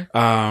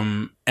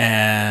 Mm-hmm.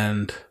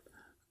 And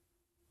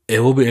it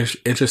will be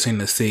interesting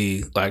to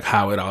see like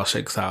how it all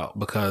shakes out,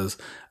 because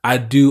I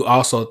do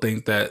also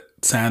think that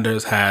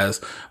Sanders has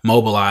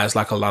mobilized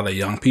like a lot of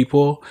young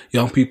people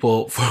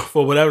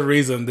for whatever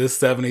reason. This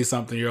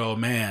 70-something-year-old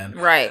man,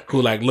 right,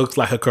 who like looks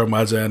like a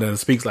curmudgeon and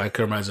speaks like a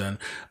curmudgeon,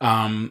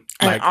 and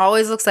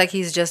always looks like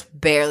he's just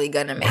barely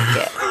gonna make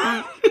it.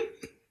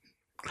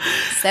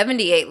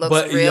 78 looks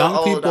but real young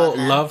old. People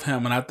love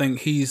him, and I think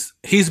he's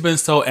been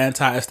so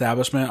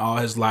anti-establishment all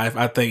his life.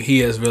 I think he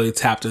has really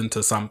tapped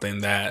into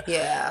something that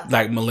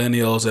like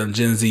millennials and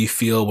Gen Z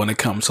feel when it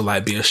comes to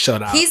like being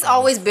shut out. He's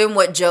always been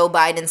what Joe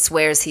Biden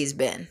swears he's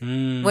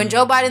been. When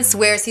Joe Biden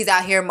swears he's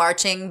out here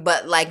marching,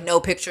 but like no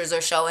pictures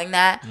are showing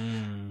that.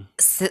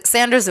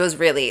 Sanders was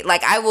really,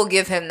 like, I will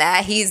give him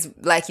that. He's,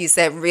 like you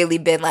said, really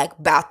been like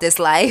about this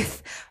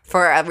life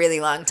for a really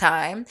long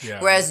time.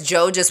 Yeah. Whereas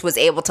Joe just was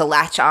able to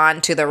latch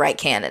on to the right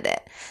candidate.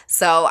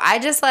 So I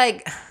just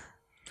like...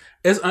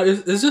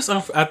 It's just,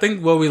 I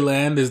think where we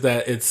land is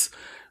that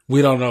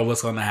we don't know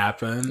what's going to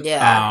happen.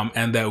 Yeah.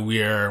 And that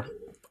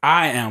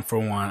I am, for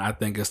one, I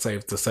think it's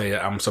safe to say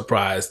I'm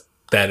surprised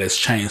that it's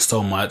changed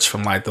so much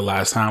from like the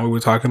last time we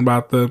were talking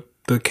about the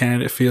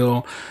candidate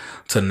field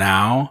to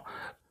now.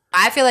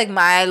 I feel like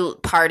my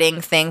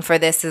parting thing for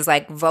this is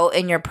like, vote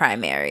in your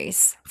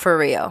primaries for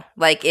real.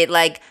 Like, it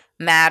like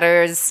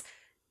matters.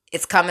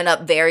 It's coming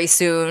up very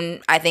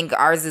soon. I think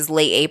ours is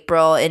late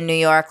April in New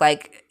York.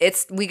 Like,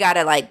 we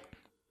gotta like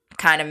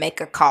kind of make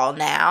a call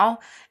now.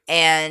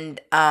 And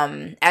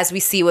as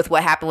we see with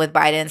what happened with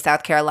Biden in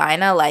South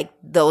Carolina, like,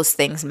 those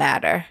things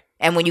matter.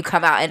 And when you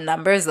come out in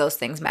numbers, those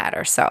things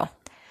matter. So,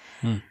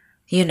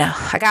 you know,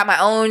 I got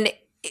my own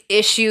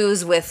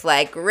issues with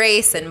like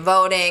race and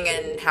voting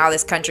and how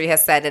this country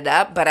has set it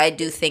up, but I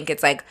do think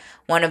it's like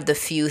one of the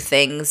few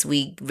things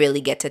we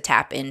really get to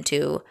tap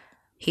into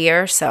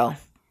here. So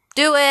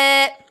do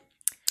it.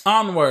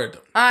 Onward.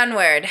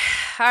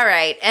 All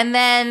right. And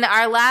then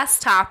our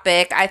last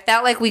topic, I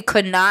felt like we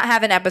could not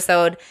have an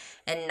episode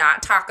and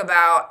not talk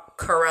about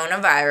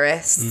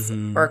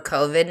coronavirus or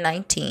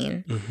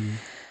COVID-19.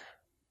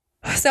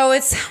 So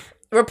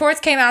reports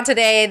came out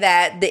today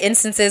that the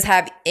instances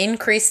have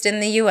increased in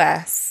the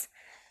U.S.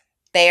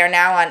 They are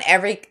now on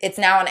every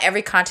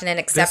continent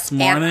except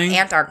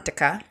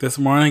Antarctica. This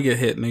morning it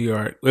hit New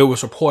York. It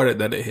was reported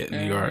that it hit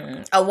New York.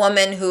 A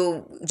woman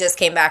who just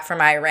came back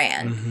from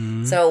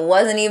Iran. So it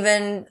wasn't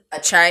even a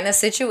China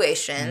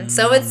situation.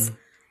 So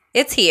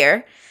it's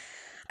here.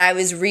 I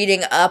was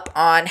reading up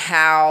on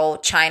how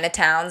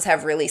Chinatowns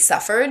have really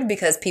suffered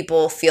because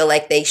people feel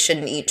like they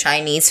shouldn't eat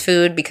Chinese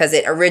food because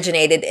it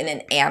originated in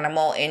an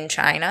animal in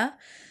China.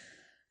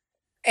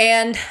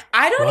 And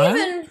I don't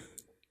even...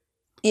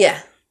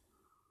 Yeah.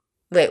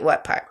 Wait,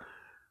 what part?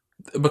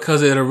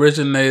 Because it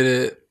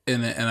originated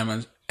in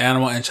an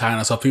animal in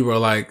China, so people are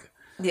like,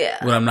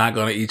 yeah, well, I'm not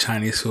going to eat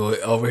Chinese food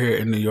over here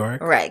in New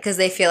York. Right, because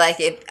they feel like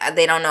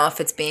they don't know if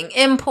it's being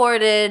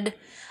imported.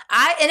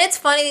 And it's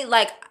funny,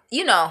 like,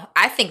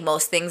 I think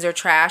most things are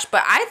trash,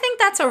 but I think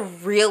that's a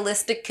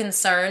realistic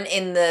concern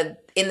in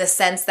the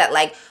sense that,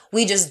 like,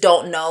 we just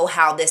don't know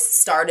how this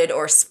started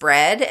or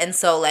spread. And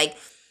so, like,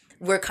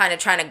 we're kind of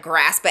trying to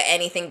grasp at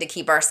anything to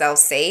keep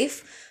ourselves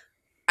safe.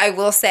 I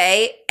will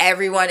say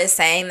everyone is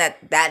saying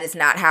that is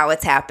not how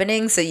it's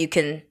happening. So you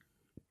can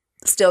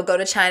still go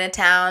to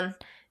Chinatown,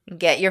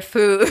 get your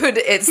food.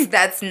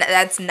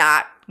 That's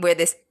not where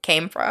this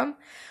came from.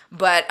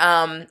 But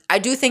I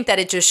do think that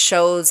it just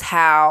shows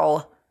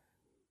how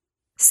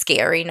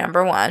scary,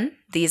 number one,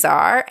 these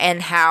are,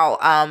 and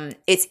how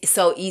it's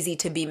so easy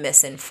to be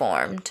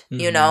misinformed,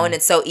 and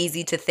it's so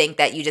easy to think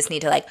that you just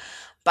need to, like,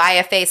 buy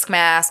a face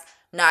mask,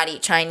 not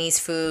eat Chinese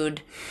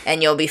food,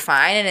 and you'll be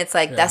fine. And it's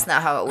like, that's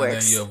not how it works.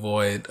 And then you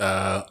avoid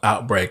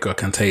outbreak or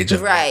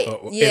contagion. Right.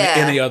 Or yeah.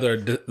 Any other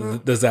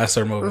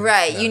disaster movement.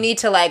 Right. Yeah. You need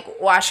to, like,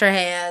 wash your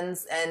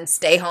hands and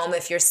stay home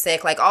if you're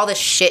sick. Like, all the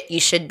shit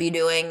you should be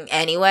doing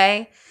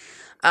anyway.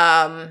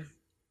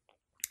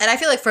 And I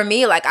feel like for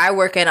me, like, I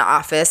work in an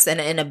office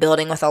and in a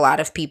building with a lot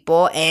of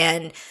people,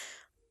 and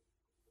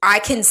I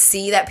can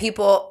see that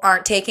people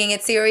aren't taking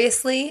it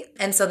seriously.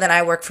 And so then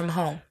I work from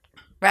home.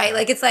 Right.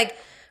 Like, it's like,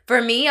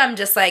 for me, I'm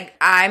just like,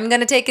 I'm going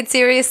to take it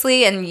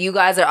seriously, and you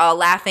guys are all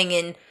laughing,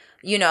 and,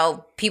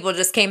 people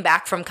just came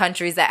back from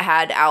countries that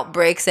had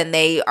outbreaks, and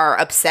they are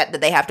upset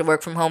that they have to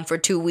work from home for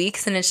 2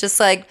 weeks, and it's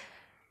just like,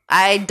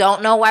 I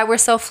don't know why we're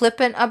so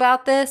flippant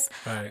about this.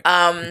 Right.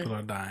 People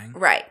are dying.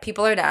 Right.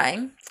 People are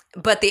dying.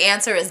 But the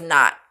answer is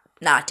not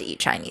to eat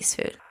Chinese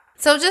food.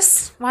 So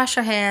just wash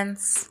your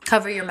hands,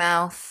 cover your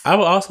mouth. I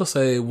will also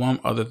say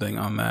one other thing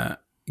on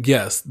that.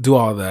 Yes, do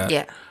all that.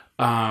 Yeah.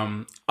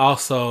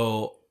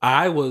 Also,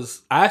 I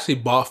actually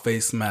bought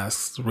face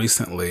masks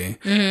recently,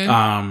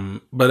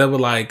 but they were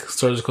like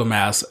surgical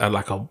masks at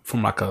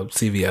from a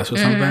CVS or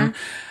something.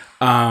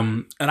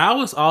 And I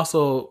was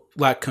also,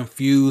 like,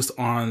 confused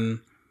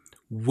on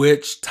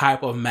which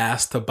type of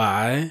mask to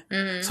buy.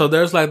 So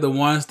there's, like, the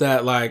ones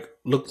that, like,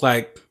 look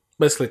like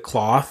basically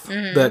cloth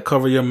that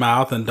cover your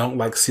mouth and don't,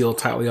 like, seal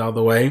tightly all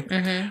the way.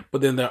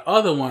 But then there are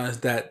other ones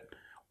that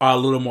are a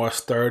little more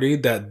sturdy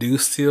that do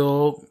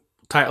seal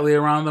tightly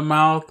around the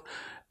mouth.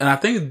 And I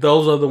think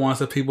those are the ones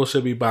that people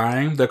should be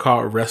buying. They're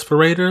called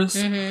respirators.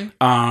 And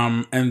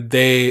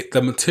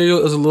the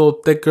material is a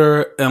little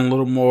thicker and a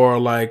little more,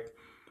 like,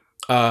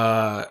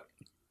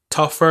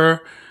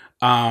 tougher.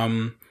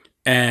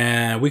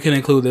 And we can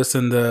include this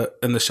in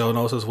the show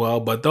notes as well.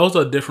 But those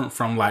are different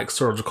from, like,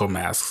 surgical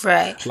masks.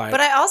 Right. Like,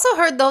 but I also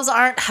heard those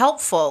aren't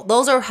helpful.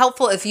 Those are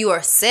helpful if you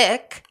are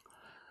sick.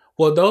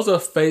 Well, those are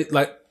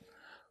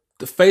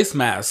the face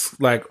masks,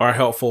 like, are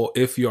helpful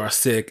if you are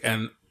sick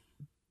and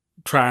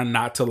trying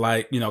not to,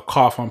 like,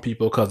 cough on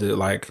people, because it,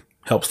 like,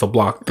 helps to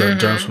block the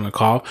germs from the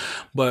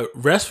cough. But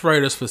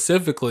respirators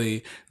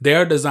specifically,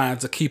 they're designed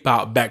to keep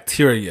out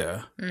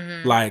bacteria.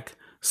 Like,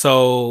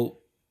 so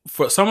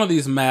for some of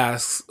these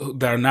masks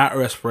that are not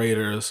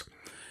respirators,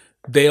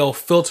 they'll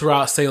filter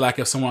out, say, like,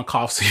 if someone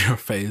coughs in your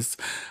face,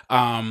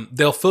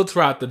 they'll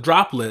filter out the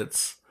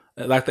droplets,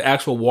 like the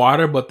actual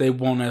water, but they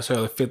won't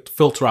necessarily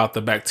filter out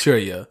the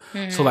bacteria.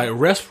 So, like,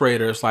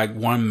 respirators, like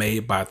one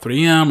made by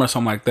 3M or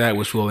something like that,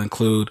 which we'll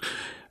include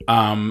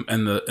in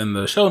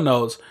the show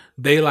notes,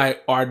 they,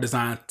 like, are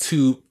designed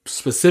to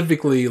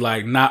specifically,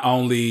 like, not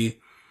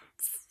only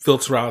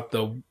filter out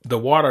the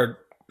water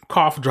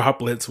cough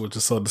droplets, which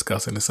is so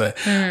disgusting to say,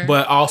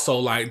 but also,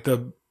 like,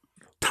 the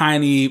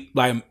tiny,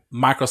 like,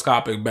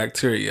 microscopic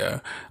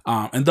bacteria.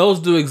 And those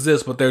do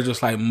exist, but they're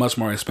just, like, much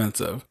more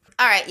expensive.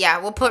 All right, yeah,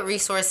 we'll put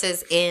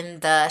resources in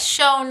the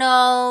show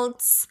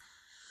notes.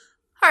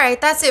 All right,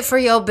 that's it for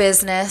your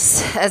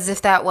business, as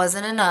if that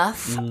wasn't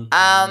enough.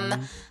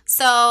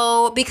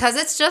 So because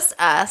it's just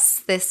us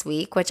this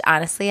week, which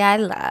honestly I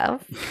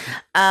love,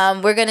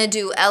 we're going to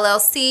do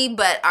LLC,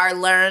 but our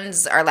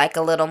learns are, like,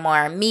 a little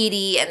more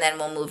meaty, and then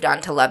we'll move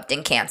on to loved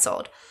and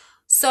canceled.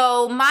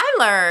 So my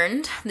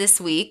learned this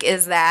week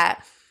is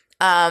that,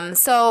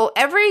 so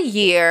every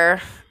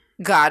year,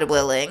 God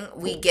willing,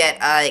 we get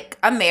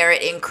a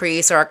merit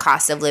increase or a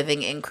cost of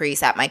living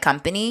increase at my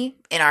company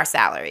in our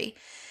salary.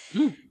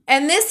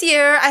 And this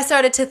year I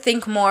started to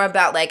think more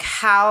about, like,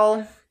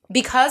 how,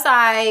 because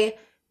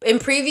in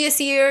previous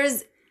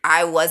years,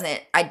 I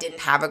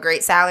didn't have a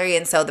great salary.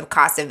 And so the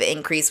cost of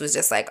increase was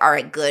just like, all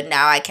right, good.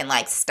 Now I can,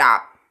 like,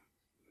 stop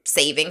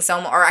saving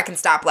some, or I can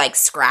stop, like,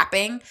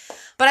 scrapping.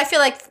 But I feel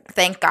like,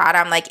 thank God,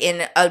 I'm, like,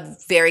 in a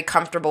very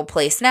comfortable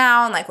place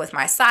now, and, like, with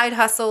my side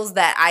hustles,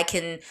 that I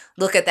can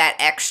look at that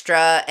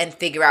extra and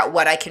figure out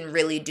what I can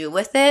really do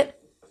with it.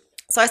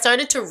 So I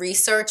started to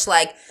research,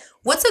 like,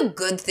 what's a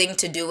good thing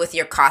to do with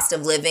your cost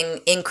of living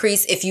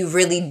increase if you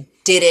really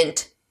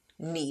didn't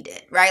need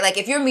it, right? Like,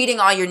 if you're meeting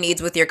all your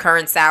needs with your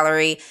current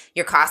salary,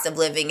 your cost of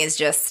living is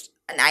just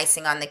an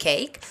icing on the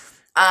cake.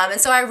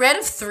 And so I read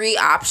of 3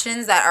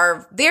 options that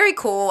are very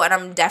cool, and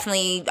I'm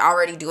definitely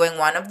already doing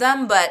one of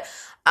them. But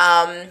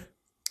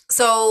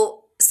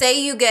so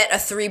say you get a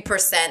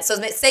 3%. So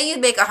say you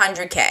make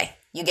 $100K,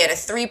 you get a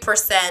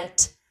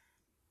 3%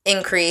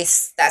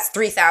 increase. That's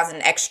 $3,000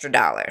 extra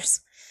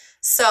dollars.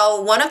 So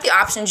one of the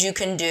options you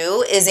can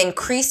do is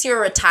increase your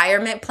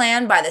retirement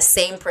plan by the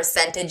same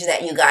percentage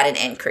that you got an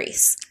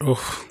increase.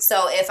 Oof.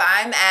 So if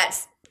I'm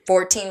at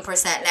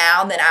 14%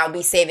 now, then I'll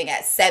be saving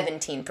at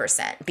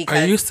 17%.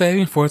 Because are you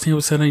saving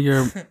 14% of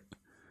your?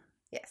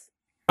 Yes.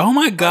 Oh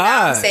my God! Well,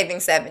 now I'm saving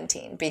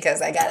 17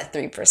 because I got a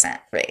 3%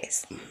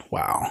 raise.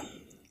 Wow.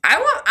 I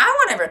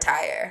want to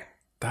retire.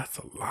 That's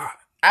a lot.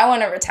 I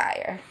want to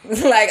retire.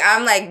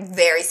 I'm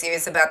very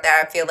serious about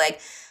that. I feel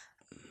like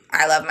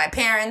I love my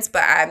parents,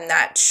 but I'm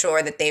not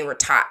sure that they were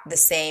taught the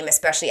same,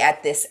 especially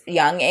at this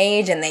young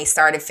age. And they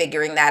started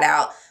figuring that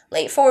out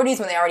late 40s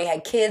when they already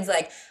had kids.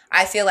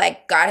 I feel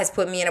like God has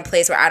put me in a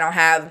place where I don't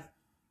have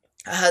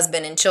a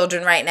husband and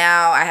children right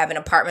now. I have an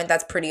apartment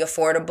that's pretty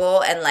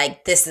affordable. And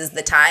this is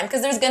the time,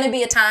 because there's going to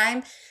be a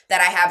time that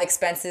I have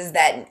expenses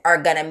that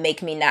are going to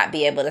make me not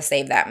be able to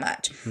save that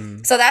much.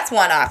 Mm-hmm. So that's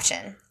one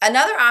option.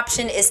 Another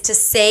option is to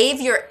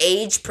save your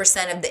age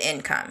percent of the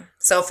income.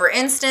 So for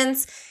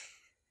instance,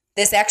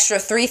 this extra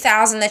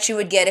 $3,000 that you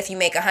would get if you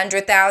make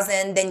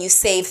 $100,000, then you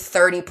save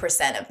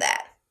 30% of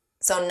that.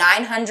 So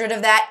 $900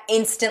 of that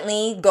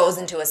instantly goes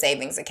into a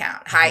savings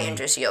account, high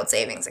interest yield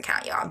savings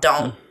account, y'all.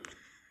 Don't.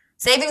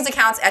 Savings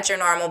accounts at your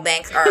normal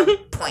bank are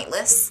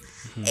pointless.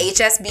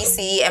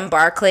 HSBC and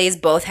Barclays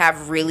both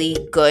have really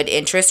good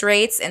interest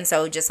rates. And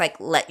so just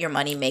let your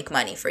money make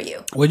money for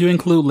you. Would you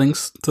include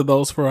links to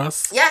those for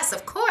us? Yes,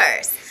 of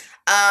course.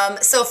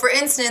 So for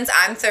instance,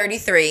 I'm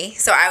 33,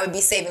 so I would be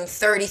saving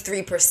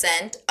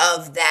 33%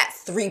 of that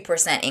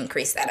 3%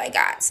 increase that I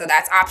got. So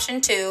that's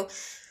option 2.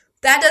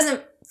 That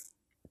doesn't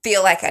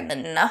feel like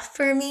enough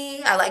for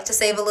me. I like to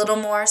save a little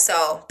more,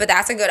 but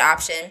that's a good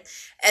option.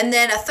 And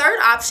then a third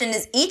option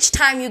is each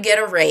time you get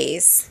a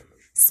raise,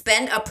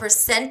 spend a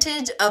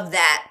percentage of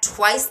that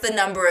twice the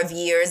number of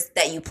years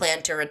that you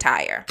plan to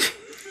retire.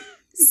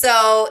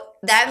 So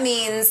that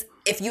means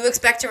if you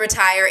expect to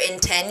retire in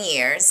 10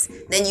 years,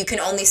 then you can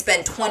only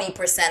spend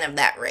 20% of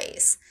that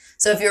raise.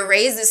 So if your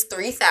raise is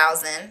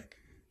 $3,000,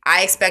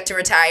 I expect to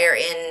retire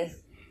in,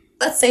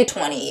 let's say,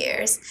 20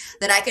 years,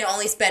 then I can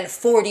only spend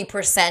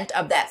 40%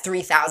 of that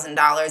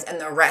 $3,000 and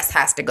the rest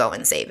has to go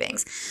in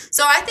savings.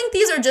 So I think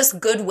these are just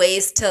good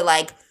ways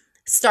to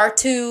start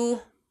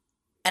to,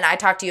 and I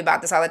talk to you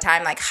about this all the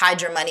time,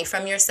 hide your money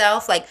from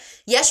yourself.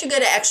 Yes, you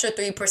get an extra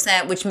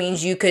 3%, which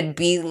means you could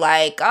be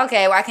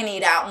okay, well, I can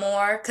eat out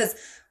more, because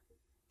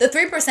the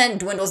 3%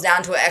 dwindles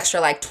down to an extra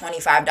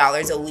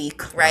 $25 a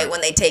week, right? When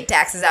they take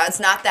taxes out, it's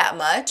not that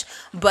much.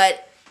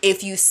 But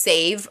if you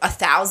save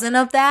 $1,000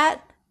 of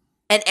that,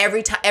 and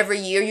every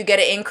year you get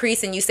an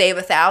increase and you save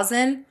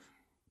 $1,000,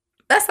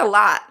 that's a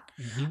lot.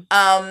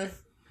 Mm-hmm.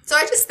 So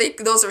I just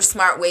think those are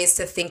smart ways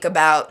to think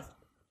about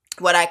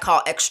what I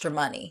call extra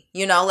money.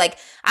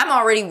 I'm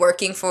already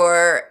working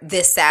for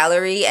this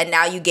salary, and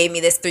now you gave me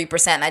this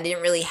 3%. And I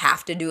didn't really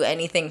have to do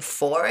anything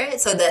for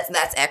it, so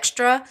that's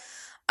extra.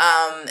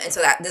 And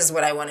so this is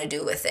what I want to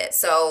do with it.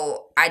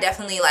 So I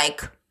definitely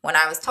when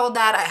I was told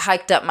that, I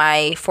hiked up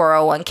my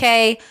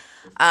 401k.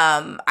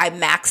 I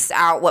maxed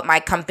out what my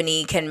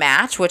company can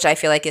match, which I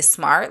feel like is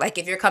smart.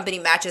 If your company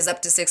matches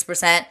up to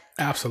 6%,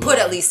 absolutely, put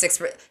at least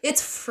 6%.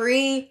 It's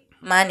free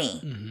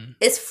money. Mm-hmm.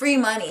 It's free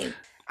money.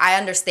 I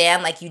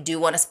understand you do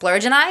want to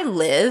splurge, and I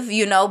live,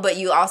 but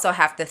you also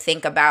have to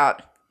think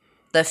about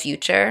the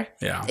future,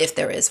 if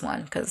there is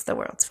one, because the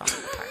world's falling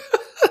apart.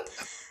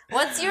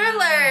 What's your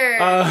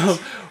learn?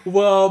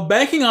 Well,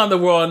 banking on the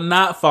world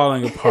not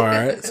falling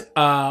apart,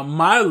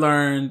 my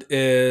learned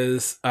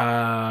is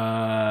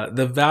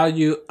the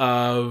value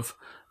of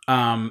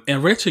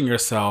enriching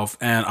yourself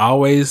and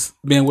always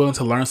being willing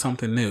to learn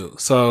something new.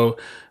 So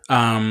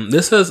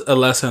this is a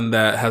lesson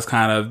that has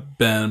kind of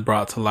been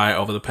brought to light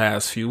over the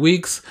past few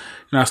weeks.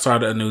 I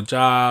started a new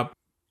job.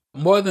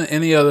 More than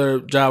any other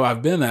job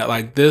I've been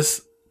at,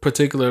 this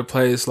particular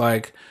place,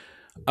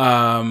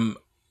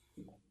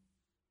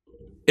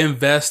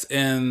 invest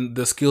in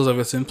the skills of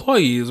its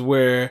employees,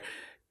 where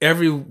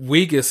every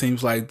week it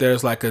seems like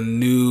there's a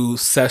new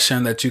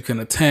session that you can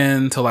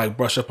attend to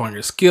brush up on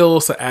your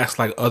skills, to ask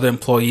other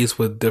employees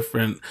with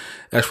different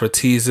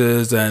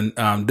expertises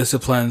and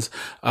disciplines,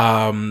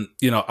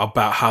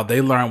 about how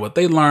they learn what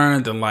they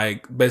learned,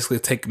 and basically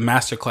take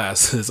master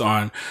classes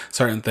on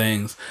certain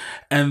things.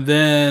 And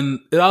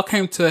then it all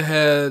came to a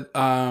head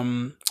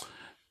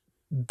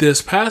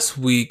this past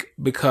week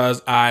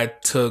because I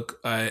took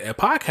a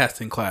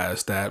podcasting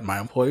class that my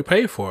employee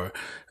paid for.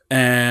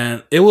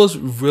 And it was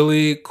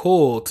really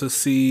cool to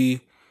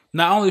see,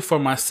 not only for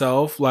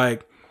myself,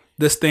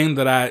 this thing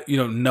that I,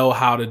 know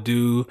how to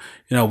do.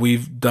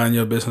 We've done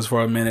your business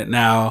for a minute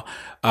now.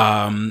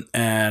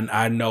 And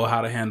I know how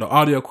to handle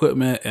audio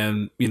equipment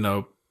and,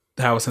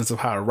 have a sense of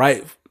how to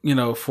write,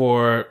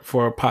 for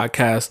a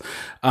podcast.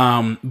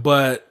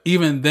 But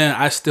even then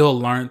I still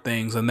learned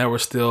things, and there were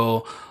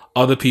still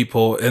other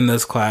people in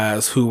this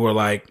class who were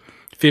like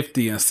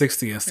 50 and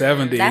 60 and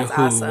 70 That's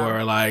who awesome.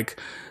 were like,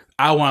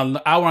 I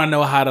want to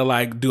know how to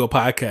like do a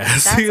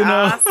podcast, That's you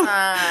know?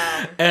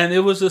 awesome. And it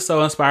was just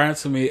so inspiring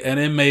to me. And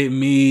it made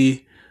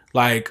me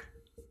like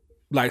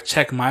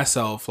check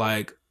myself,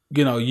 like,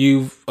 you know,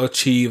 you've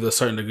achieved a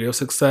certain degree of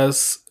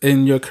success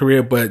in your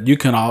career, but you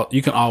can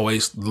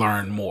always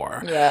learn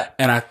more. Yeah.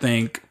 And I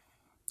think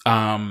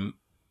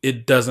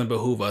it doesn't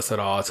behoove us at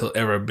all to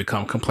ever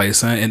become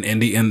complacent in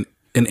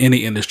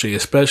any industry,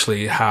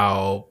 especially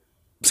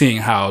seeing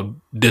how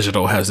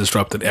digital has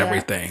disrupted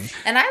everything.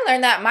 And I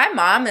learned that my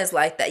mom is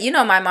like that. You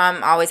know, my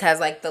mom always has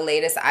like the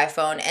latest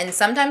iPhone, and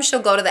sometimes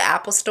she'll go to the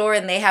Apple store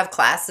and they have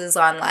classes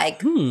on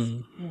like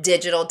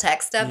digital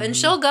tech stuff, and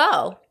she'll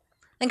go.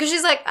 And because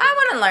she's like, I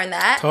want to learn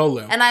that.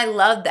 Totally. And I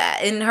love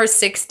that in her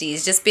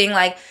 60s, just being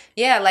like,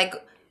 yeah, like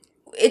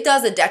it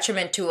does a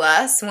detriment to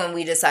us when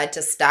we decide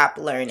to stop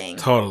learning.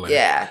 Totally.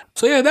 Yeah.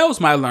 So yeah, that was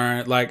my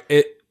learn. Like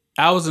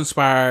I was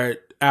inspired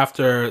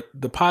after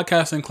the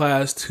podcasting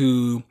class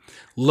to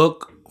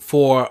look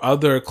for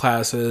other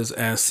classes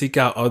and seek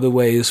out other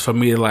ways for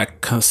me to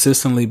like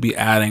consistently be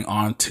adding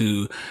on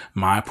to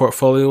my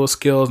portfolio of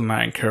skills. And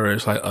I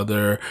encourage like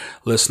other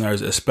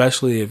listeners,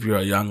 especially if you're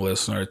a young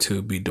listener,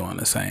 to be doing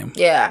the same.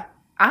 Yeah.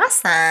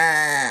 Awesome.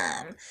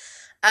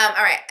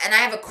 All right. And I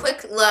have a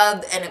quick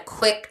love and a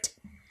quick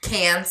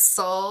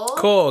cancel.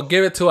 Cool.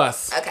 Give it to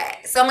us. Okay.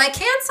 So my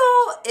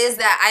cancel is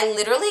that I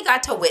literally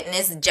got to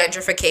witness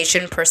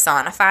gentrification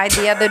personified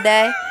the other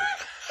day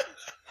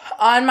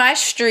on my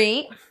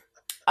street.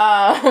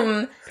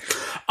 On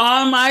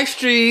my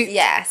street.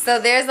 Yeah. So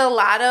there's a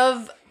lot,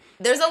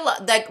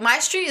 like my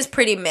street is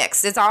pretty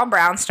mixed. It's all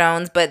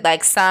brownstones, but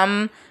like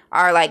some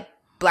are like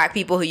Black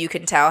people who you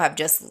can tell have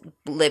just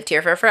lived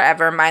here for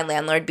forever. My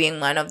landlord being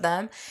one of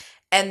them.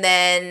 And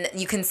then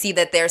you can see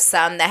that there's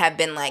some that have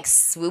been like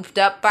swooped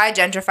up by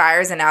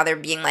gentrifiers and now they're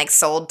being like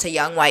sold to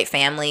young white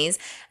families.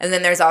 And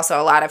then there's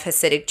also a lot of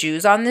Hasidic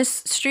Jews on this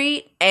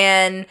street.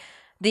 And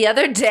the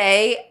other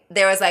day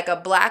there was like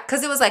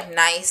because it was like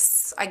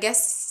nice, I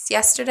guess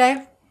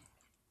yesterday,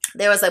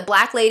 there was a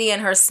Black lady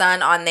and her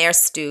son on their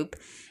stoop.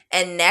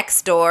 And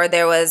next door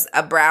there was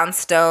a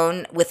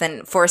brownstone with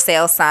a for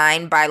sale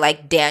sign by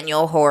like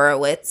Daniel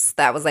Horowitz.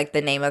 That was like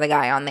the name of the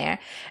guy on there.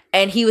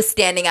 And he was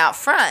standing out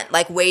front,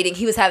 like waiting.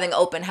 He was having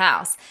open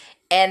house.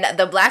 And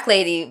the Black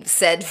lady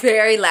said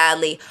very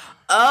loudly,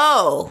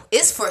 "Oh,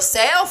 it's for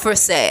sale, for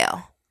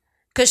sale."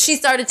 Because she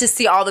started to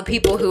see all the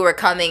people who were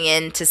coming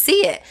in to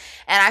see it.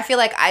 And I feel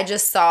like I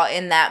just saw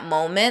in that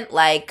moment,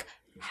 like,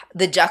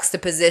 the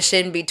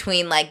juxtaposition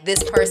between, like,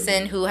 this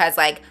person who has,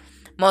 like,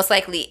 most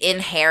likely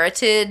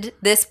inherited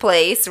this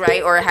place,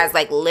 right? Or has,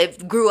 like,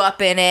 grew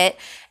up in it.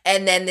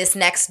 And then this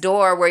next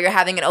door where you're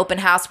having an open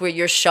house where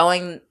you're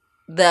showing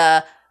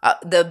the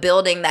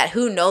building that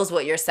who knows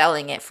what you're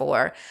selling it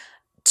for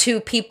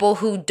to people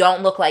who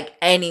don't look like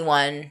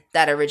anyone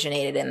that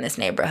originated in this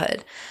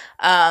neighborhood.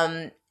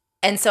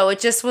 And so it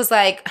just was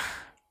like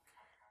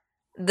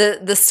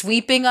the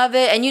sweeping of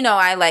it. And, you know,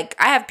 I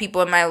have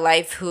people in my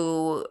life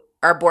who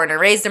are born and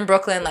raised in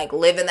Brooklyn, like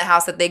live in the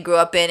house that they grew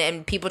up in,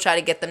 and people try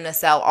to get them to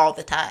sell all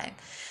the time.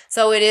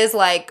 So it is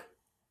like,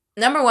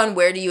 number one,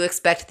 where do you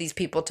expect these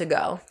people to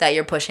go that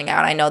you're pushing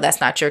out? I know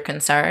that's not your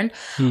concern,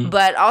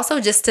 but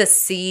also just to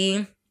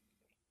see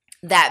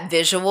that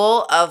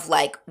visual of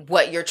like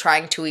what you're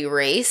trying to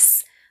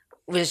erase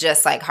was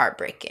just like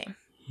heartbreaking.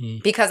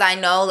 Because I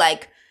know,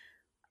 like,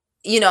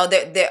 you know,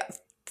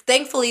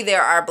 thankfully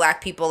there are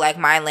Black people like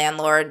my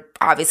landlord,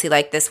 obviously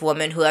like this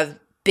woman, who have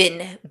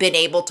been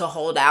able to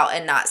hold out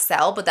and not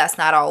sell, but that's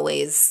not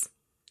always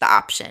the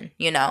option,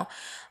 you know?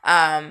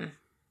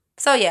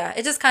 So yeah,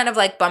 it just kind of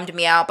like bummed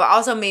me out, but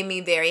also made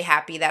me very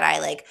happy that I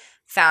like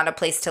found a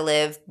place to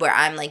live where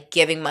I'm like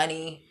giving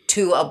money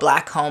to a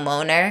Black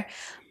homeowner,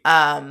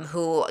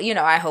 who, you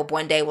know, I hope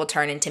one day will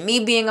turn into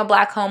me being a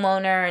Black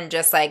homeowner, and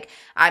just like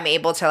I'm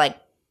able to like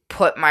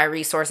put my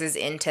resources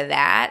into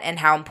that and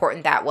how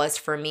important that was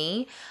for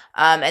me.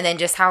 And then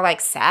just how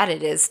like sad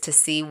it is to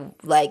see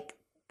like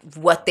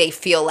what they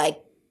feel like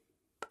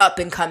up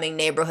and coming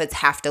neighborhoods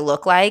have to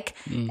look like.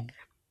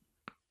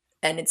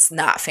 And it's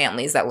not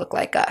families that look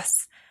like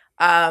us.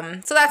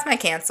 So that's my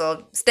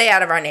cancel. Stay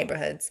out of our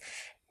neighborhoods.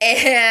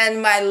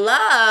 And my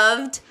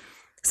love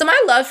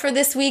for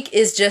this week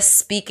is just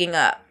speaking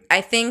up. I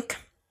think,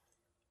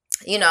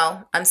 you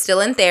know, I'm still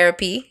in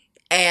therapy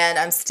and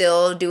I'm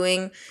still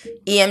doing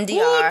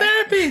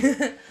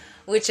EMDR,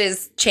 which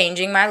is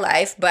changing my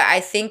life. But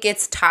I think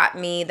it's taught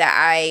me that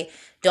I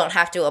don't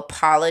have to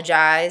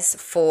apologize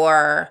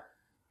for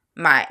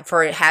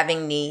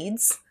having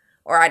needs,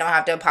 or I don't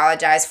have to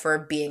apologize for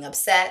being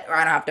upset, or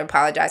I don't have to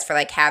apologize for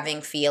like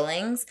having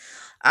feelings.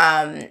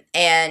 And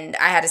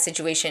I had a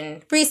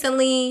situation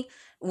recently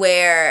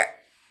where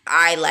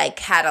I like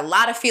had a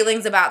lot of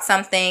feelings about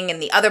something,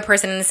 and the other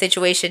person in the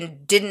situation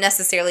didn't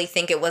necessarily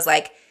think it was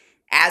like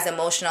as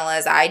emotional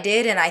as I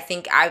did. And I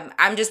think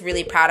I'm just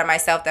really proud of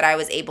myself that I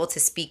was able to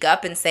speak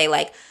up and say,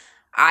 like,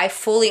 I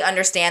fully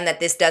understand that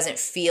this doesn't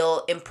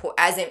feel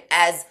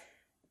as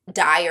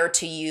dire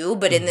to you,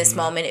 but in this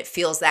moment it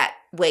feels that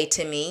way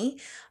to me.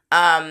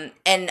 And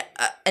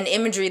an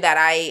imagery that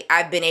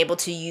I've been able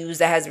to use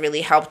that has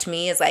really helped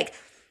me is like,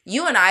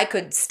 you and I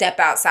could step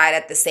outside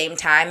at the same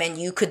time and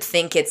you could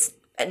think it's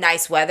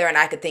nice weather and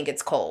I could think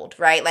it's cold,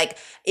 right? Like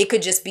it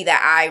could just be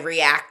that I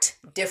react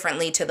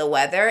differently to the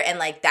weather, and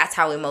like that's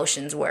how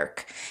emotions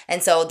work.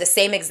 And so the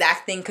same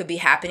exact thing could be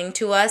happening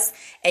to us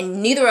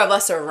and neither of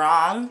us are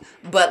wrong,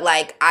 but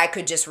like I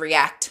could just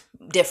react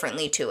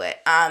differently to it.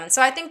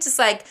 So I think just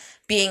like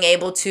being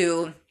able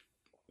to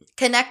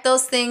connect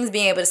those things,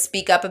 being able to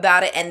speak up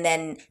about it, and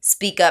then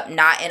speak up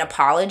not in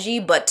apology,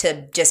 but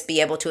to just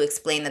be able to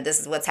explain that this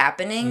is what's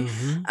happening,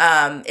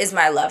 is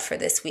my love for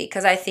this week.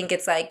 Because I think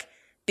it's like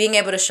being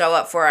able to show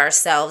up for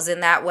ourselves in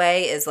that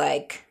way is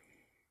like,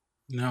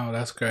 no,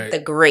 that's great. The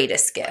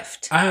greatest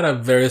gift. I had a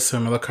very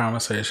similar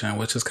conversation,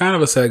 which is kind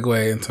of a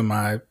segue into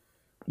my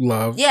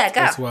love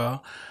as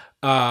well.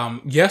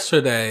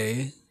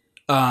 Yesterday,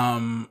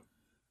 and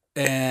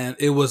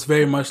it was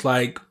very much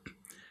like,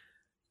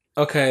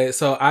 okay,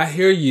 so I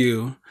hear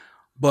you,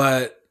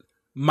 but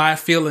my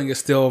feeling is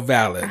still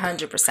valid.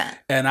 100%.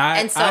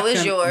 And so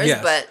is yours,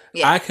 yes, but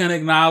yeah. I can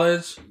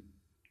acknowledge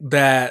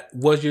that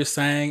what you're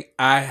saying,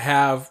 I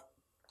have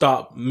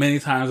thought many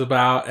times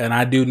about, and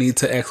I do need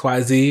to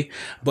XYZ,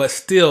 but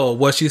still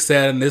what you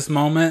said in this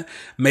moment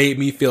made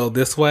me feel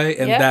this way,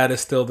 and that is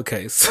still the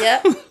case.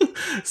 Yep.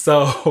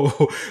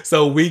 So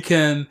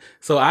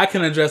I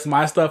can address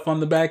my stuff on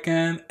the back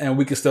end and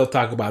we can still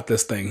talk about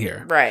this thing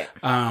here. Right.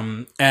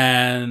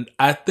 And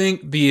I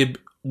think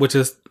which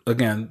is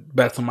again,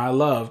 back to my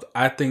love,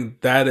 I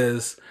think that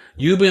is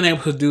you being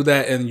able to do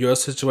that in your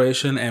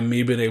situation and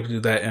me being able to do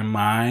that in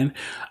mine,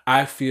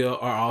 I feel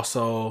are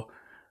also,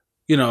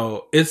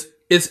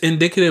 it's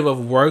indicative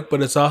of work,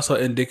 but it's also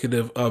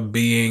indicative of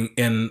being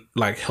in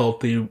like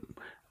healthy,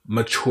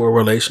 mature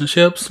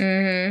relationships.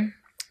 Mm-hmm.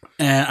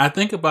 And I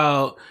think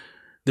about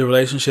the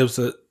relationship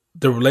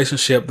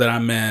that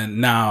I'm in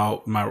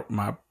now,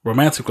 my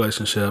romantic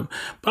relationship,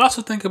 but I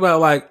also think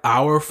about like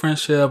our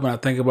friendship, and I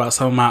think about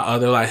some of my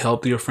other like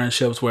healthier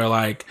friendships where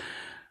like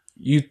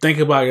you think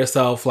about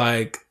yourself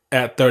like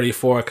at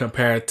 34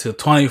 compared to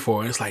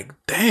 24, and it's like,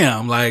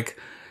 damn, like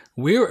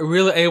we're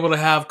really able to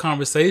have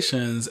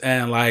conversations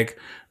and like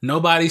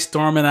nobody's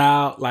storming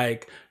out,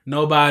 like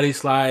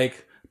nobody's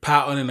like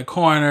pouting in the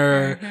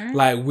corner. Mm-hmm.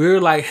 Like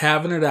we're like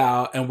having it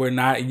out and we're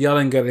not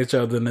yelling at each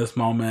other in this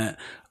moment.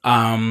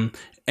 And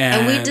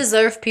we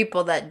deserve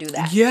people that do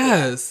that.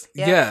 Yes.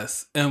 Yeah.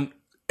 Yes.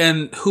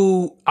 And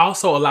who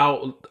also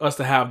allow us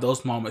to have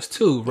those moments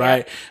too,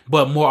 right? Yeah.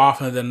 But more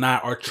often than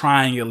not are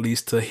trying at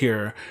least to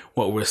hear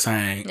what we're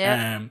saying.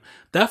 Yeah. And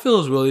that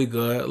feels really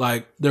good.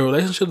 Like the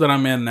relationship that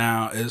I'm in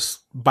now is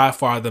by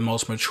far the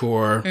most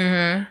mature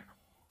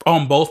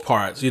on both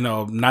parts,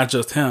 not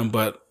just him,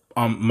 but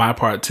on my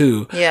part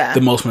too. Yeah.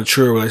 The most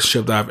mature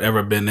relationship that I've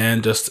ever been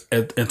in, just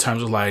in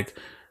terms of like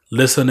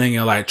listening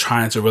and like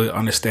trying to really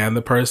understand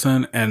the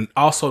person, and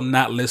also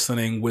not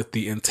listening with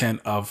the intent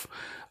of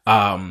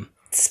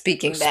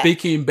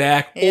speaking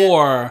back yeah.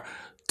 or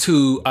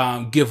to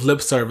give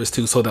lip service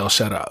to so they'll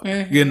shut up.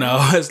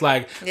 Mm-hmm. It's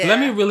like, let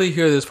me really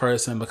hear this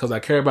person because I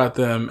care about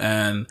them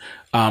and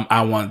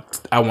I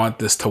want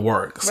this to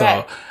work.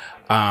 Right.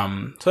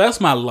 So that's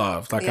my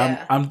love. Like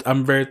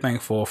I'm very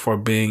thankful for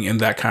being in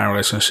that kind of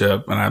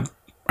relationship, and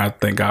I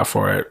thank God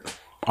for it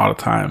all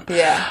the time.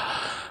 Yeah.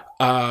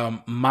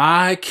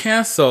 My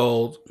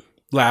canceled,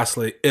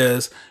 lastly,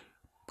 is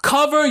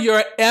cover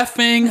your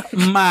effing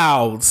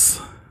mouths.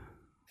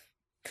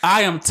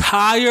 I am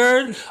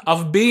tired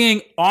of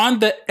being on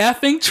the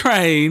effing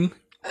train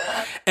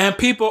and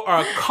people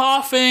are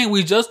coughing.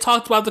 We just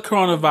talked about the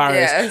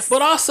coronavirus,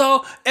 but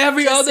also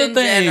every just other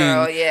thing.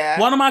 General, yeah.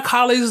 One of my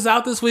colleagues is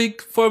out this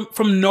week from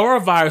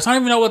norovirus. I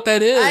don't even know what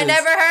that is. I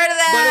never heard of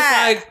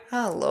that. But it's like,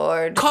 oh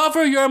Lord,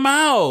 cover your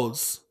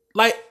mouths.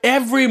 Like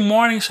every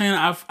morning, Shane,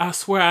 I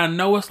swear, I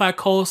know it's like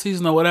cold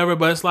season or whatever,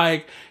 but it's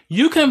like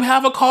you can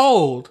have a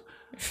cold,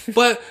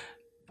 but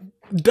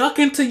duck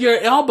into your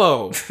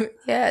elbow.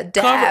 Yeah,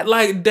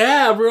 dab.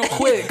 Dab real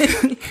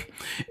quick.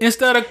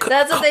 Instead of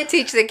that's what they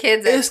teach the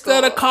kids at instead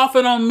school. Of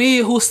coughing on me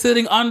who's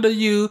sitting under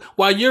you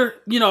while you're,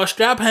 a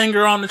strap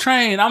hanger on the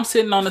train. I'm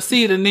sitting on the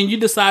seat and then you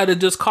decide to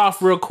just cough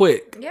real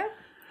quick. Yeah.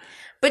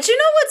 But you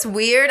know what's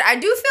weird? I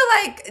do feel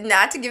like,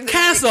 not to give them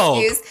an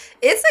excuse,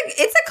 it's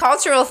a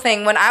cultural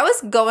thing. When I was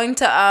going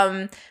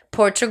to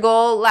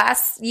Portugal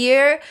last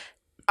year,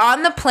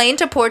 on the plane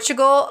to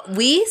Portugal,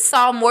 we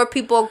saw more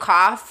people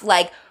cough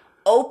like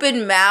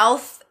open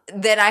mouth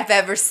than I've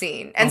ever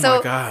seen. And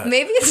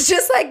maybe it's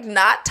just like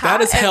not taught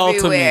that is everywhere.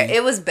 Hell to me.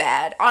 It was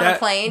bad. On a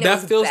plane, that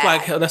feels bad.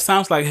 Like hell. That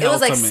sounds like hell. It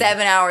was like to me.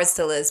 7 hours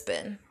to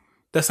Lisbon.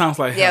 That sounds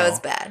like hell. Yeah, it was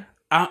bad.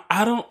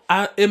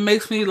 It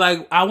makes me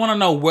like, I want to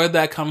know where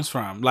that comes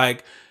from.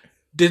 Like,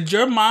 did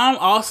your mom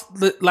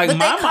also, like, but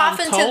my they cough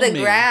mom into the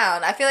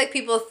ground. I feel like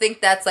people think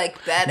that's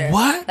like better.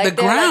 What? Like,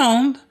 the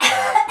ground?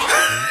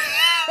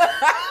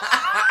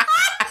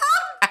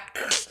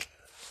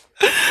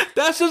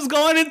 That's just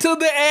going into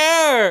the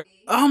air.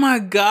 Oh my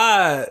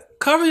God.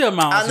 Cover your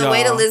mouth, On the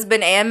way to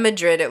Lisbon and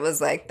Madrid, it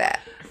was like that.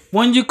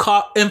 When you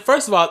cough, and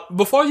first of all,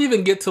 before you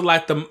even get to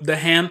like the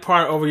hand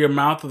part over your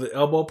mouth or the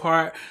elbow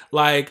part,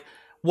 like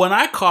when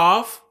I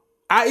cough,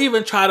 I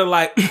even try to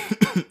like,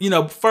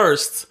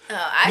 first.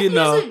 I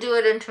usually do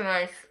it into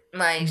my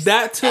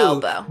that too,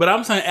 elbow. But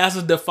I'm saying as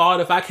a default,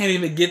 if I can't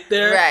even get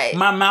there, right,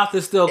 my mouth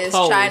is still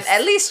closed.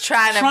 At least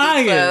trying to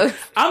be closed.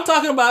 I'm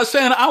talking about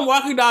saying I'm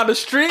walking down the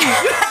street.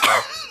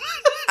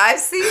 I've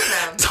seen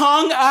them.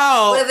 Tongue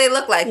out. What do they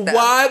look like though?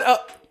 Wide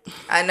up.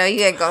 I know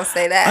you ain't gonna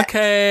say that.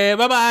 Okay,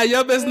 bye-bye.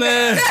 Your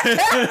business.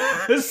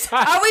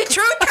 Are we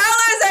true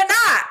tellers or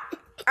not?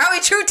 Are we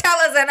true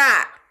tellers or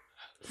not?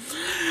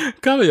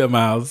 Cover your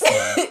mouths.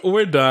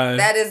 We're done.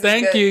 That is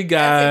Thank you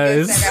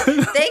guys.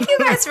 Thank you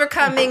guys for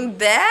coming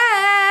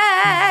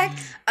back.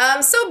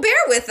 So bear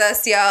with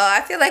us, y'all.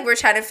 I feel like we're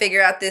trying to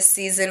figure out this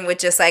season with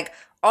just like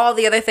all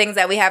the other things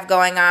that we have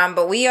going on,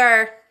 but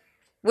we're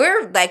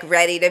like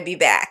ready to be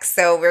back.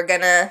 So we're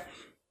gonna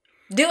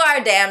do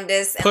our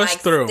damnedest and push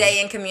through.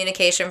 Stay in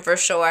communication for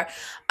sure.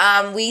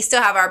 We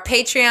still have our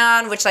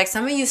Patreon, which like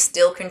some of you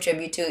still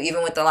contribute to,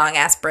 even with the long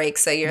ass break.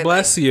 So you're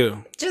bless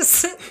you.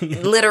 Just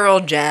literal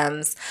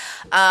gems.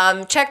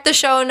 Check the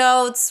show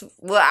notes.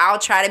 I'll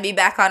try to be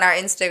back on our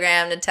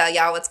Instagram to tell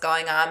y'all what's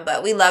going on.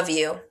 But we love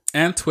you.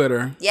 And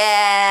Twitter.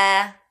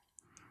 Yeah.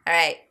 All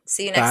right.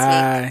 See you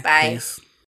next week. Bye. Peace.